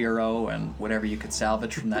this Spiro and whatever you could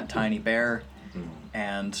salvage from that tiny bear.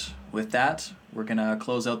 And with that, we're going to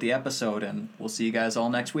close out the episode, and we'll see you guys all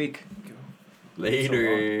next week.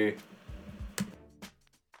 Later.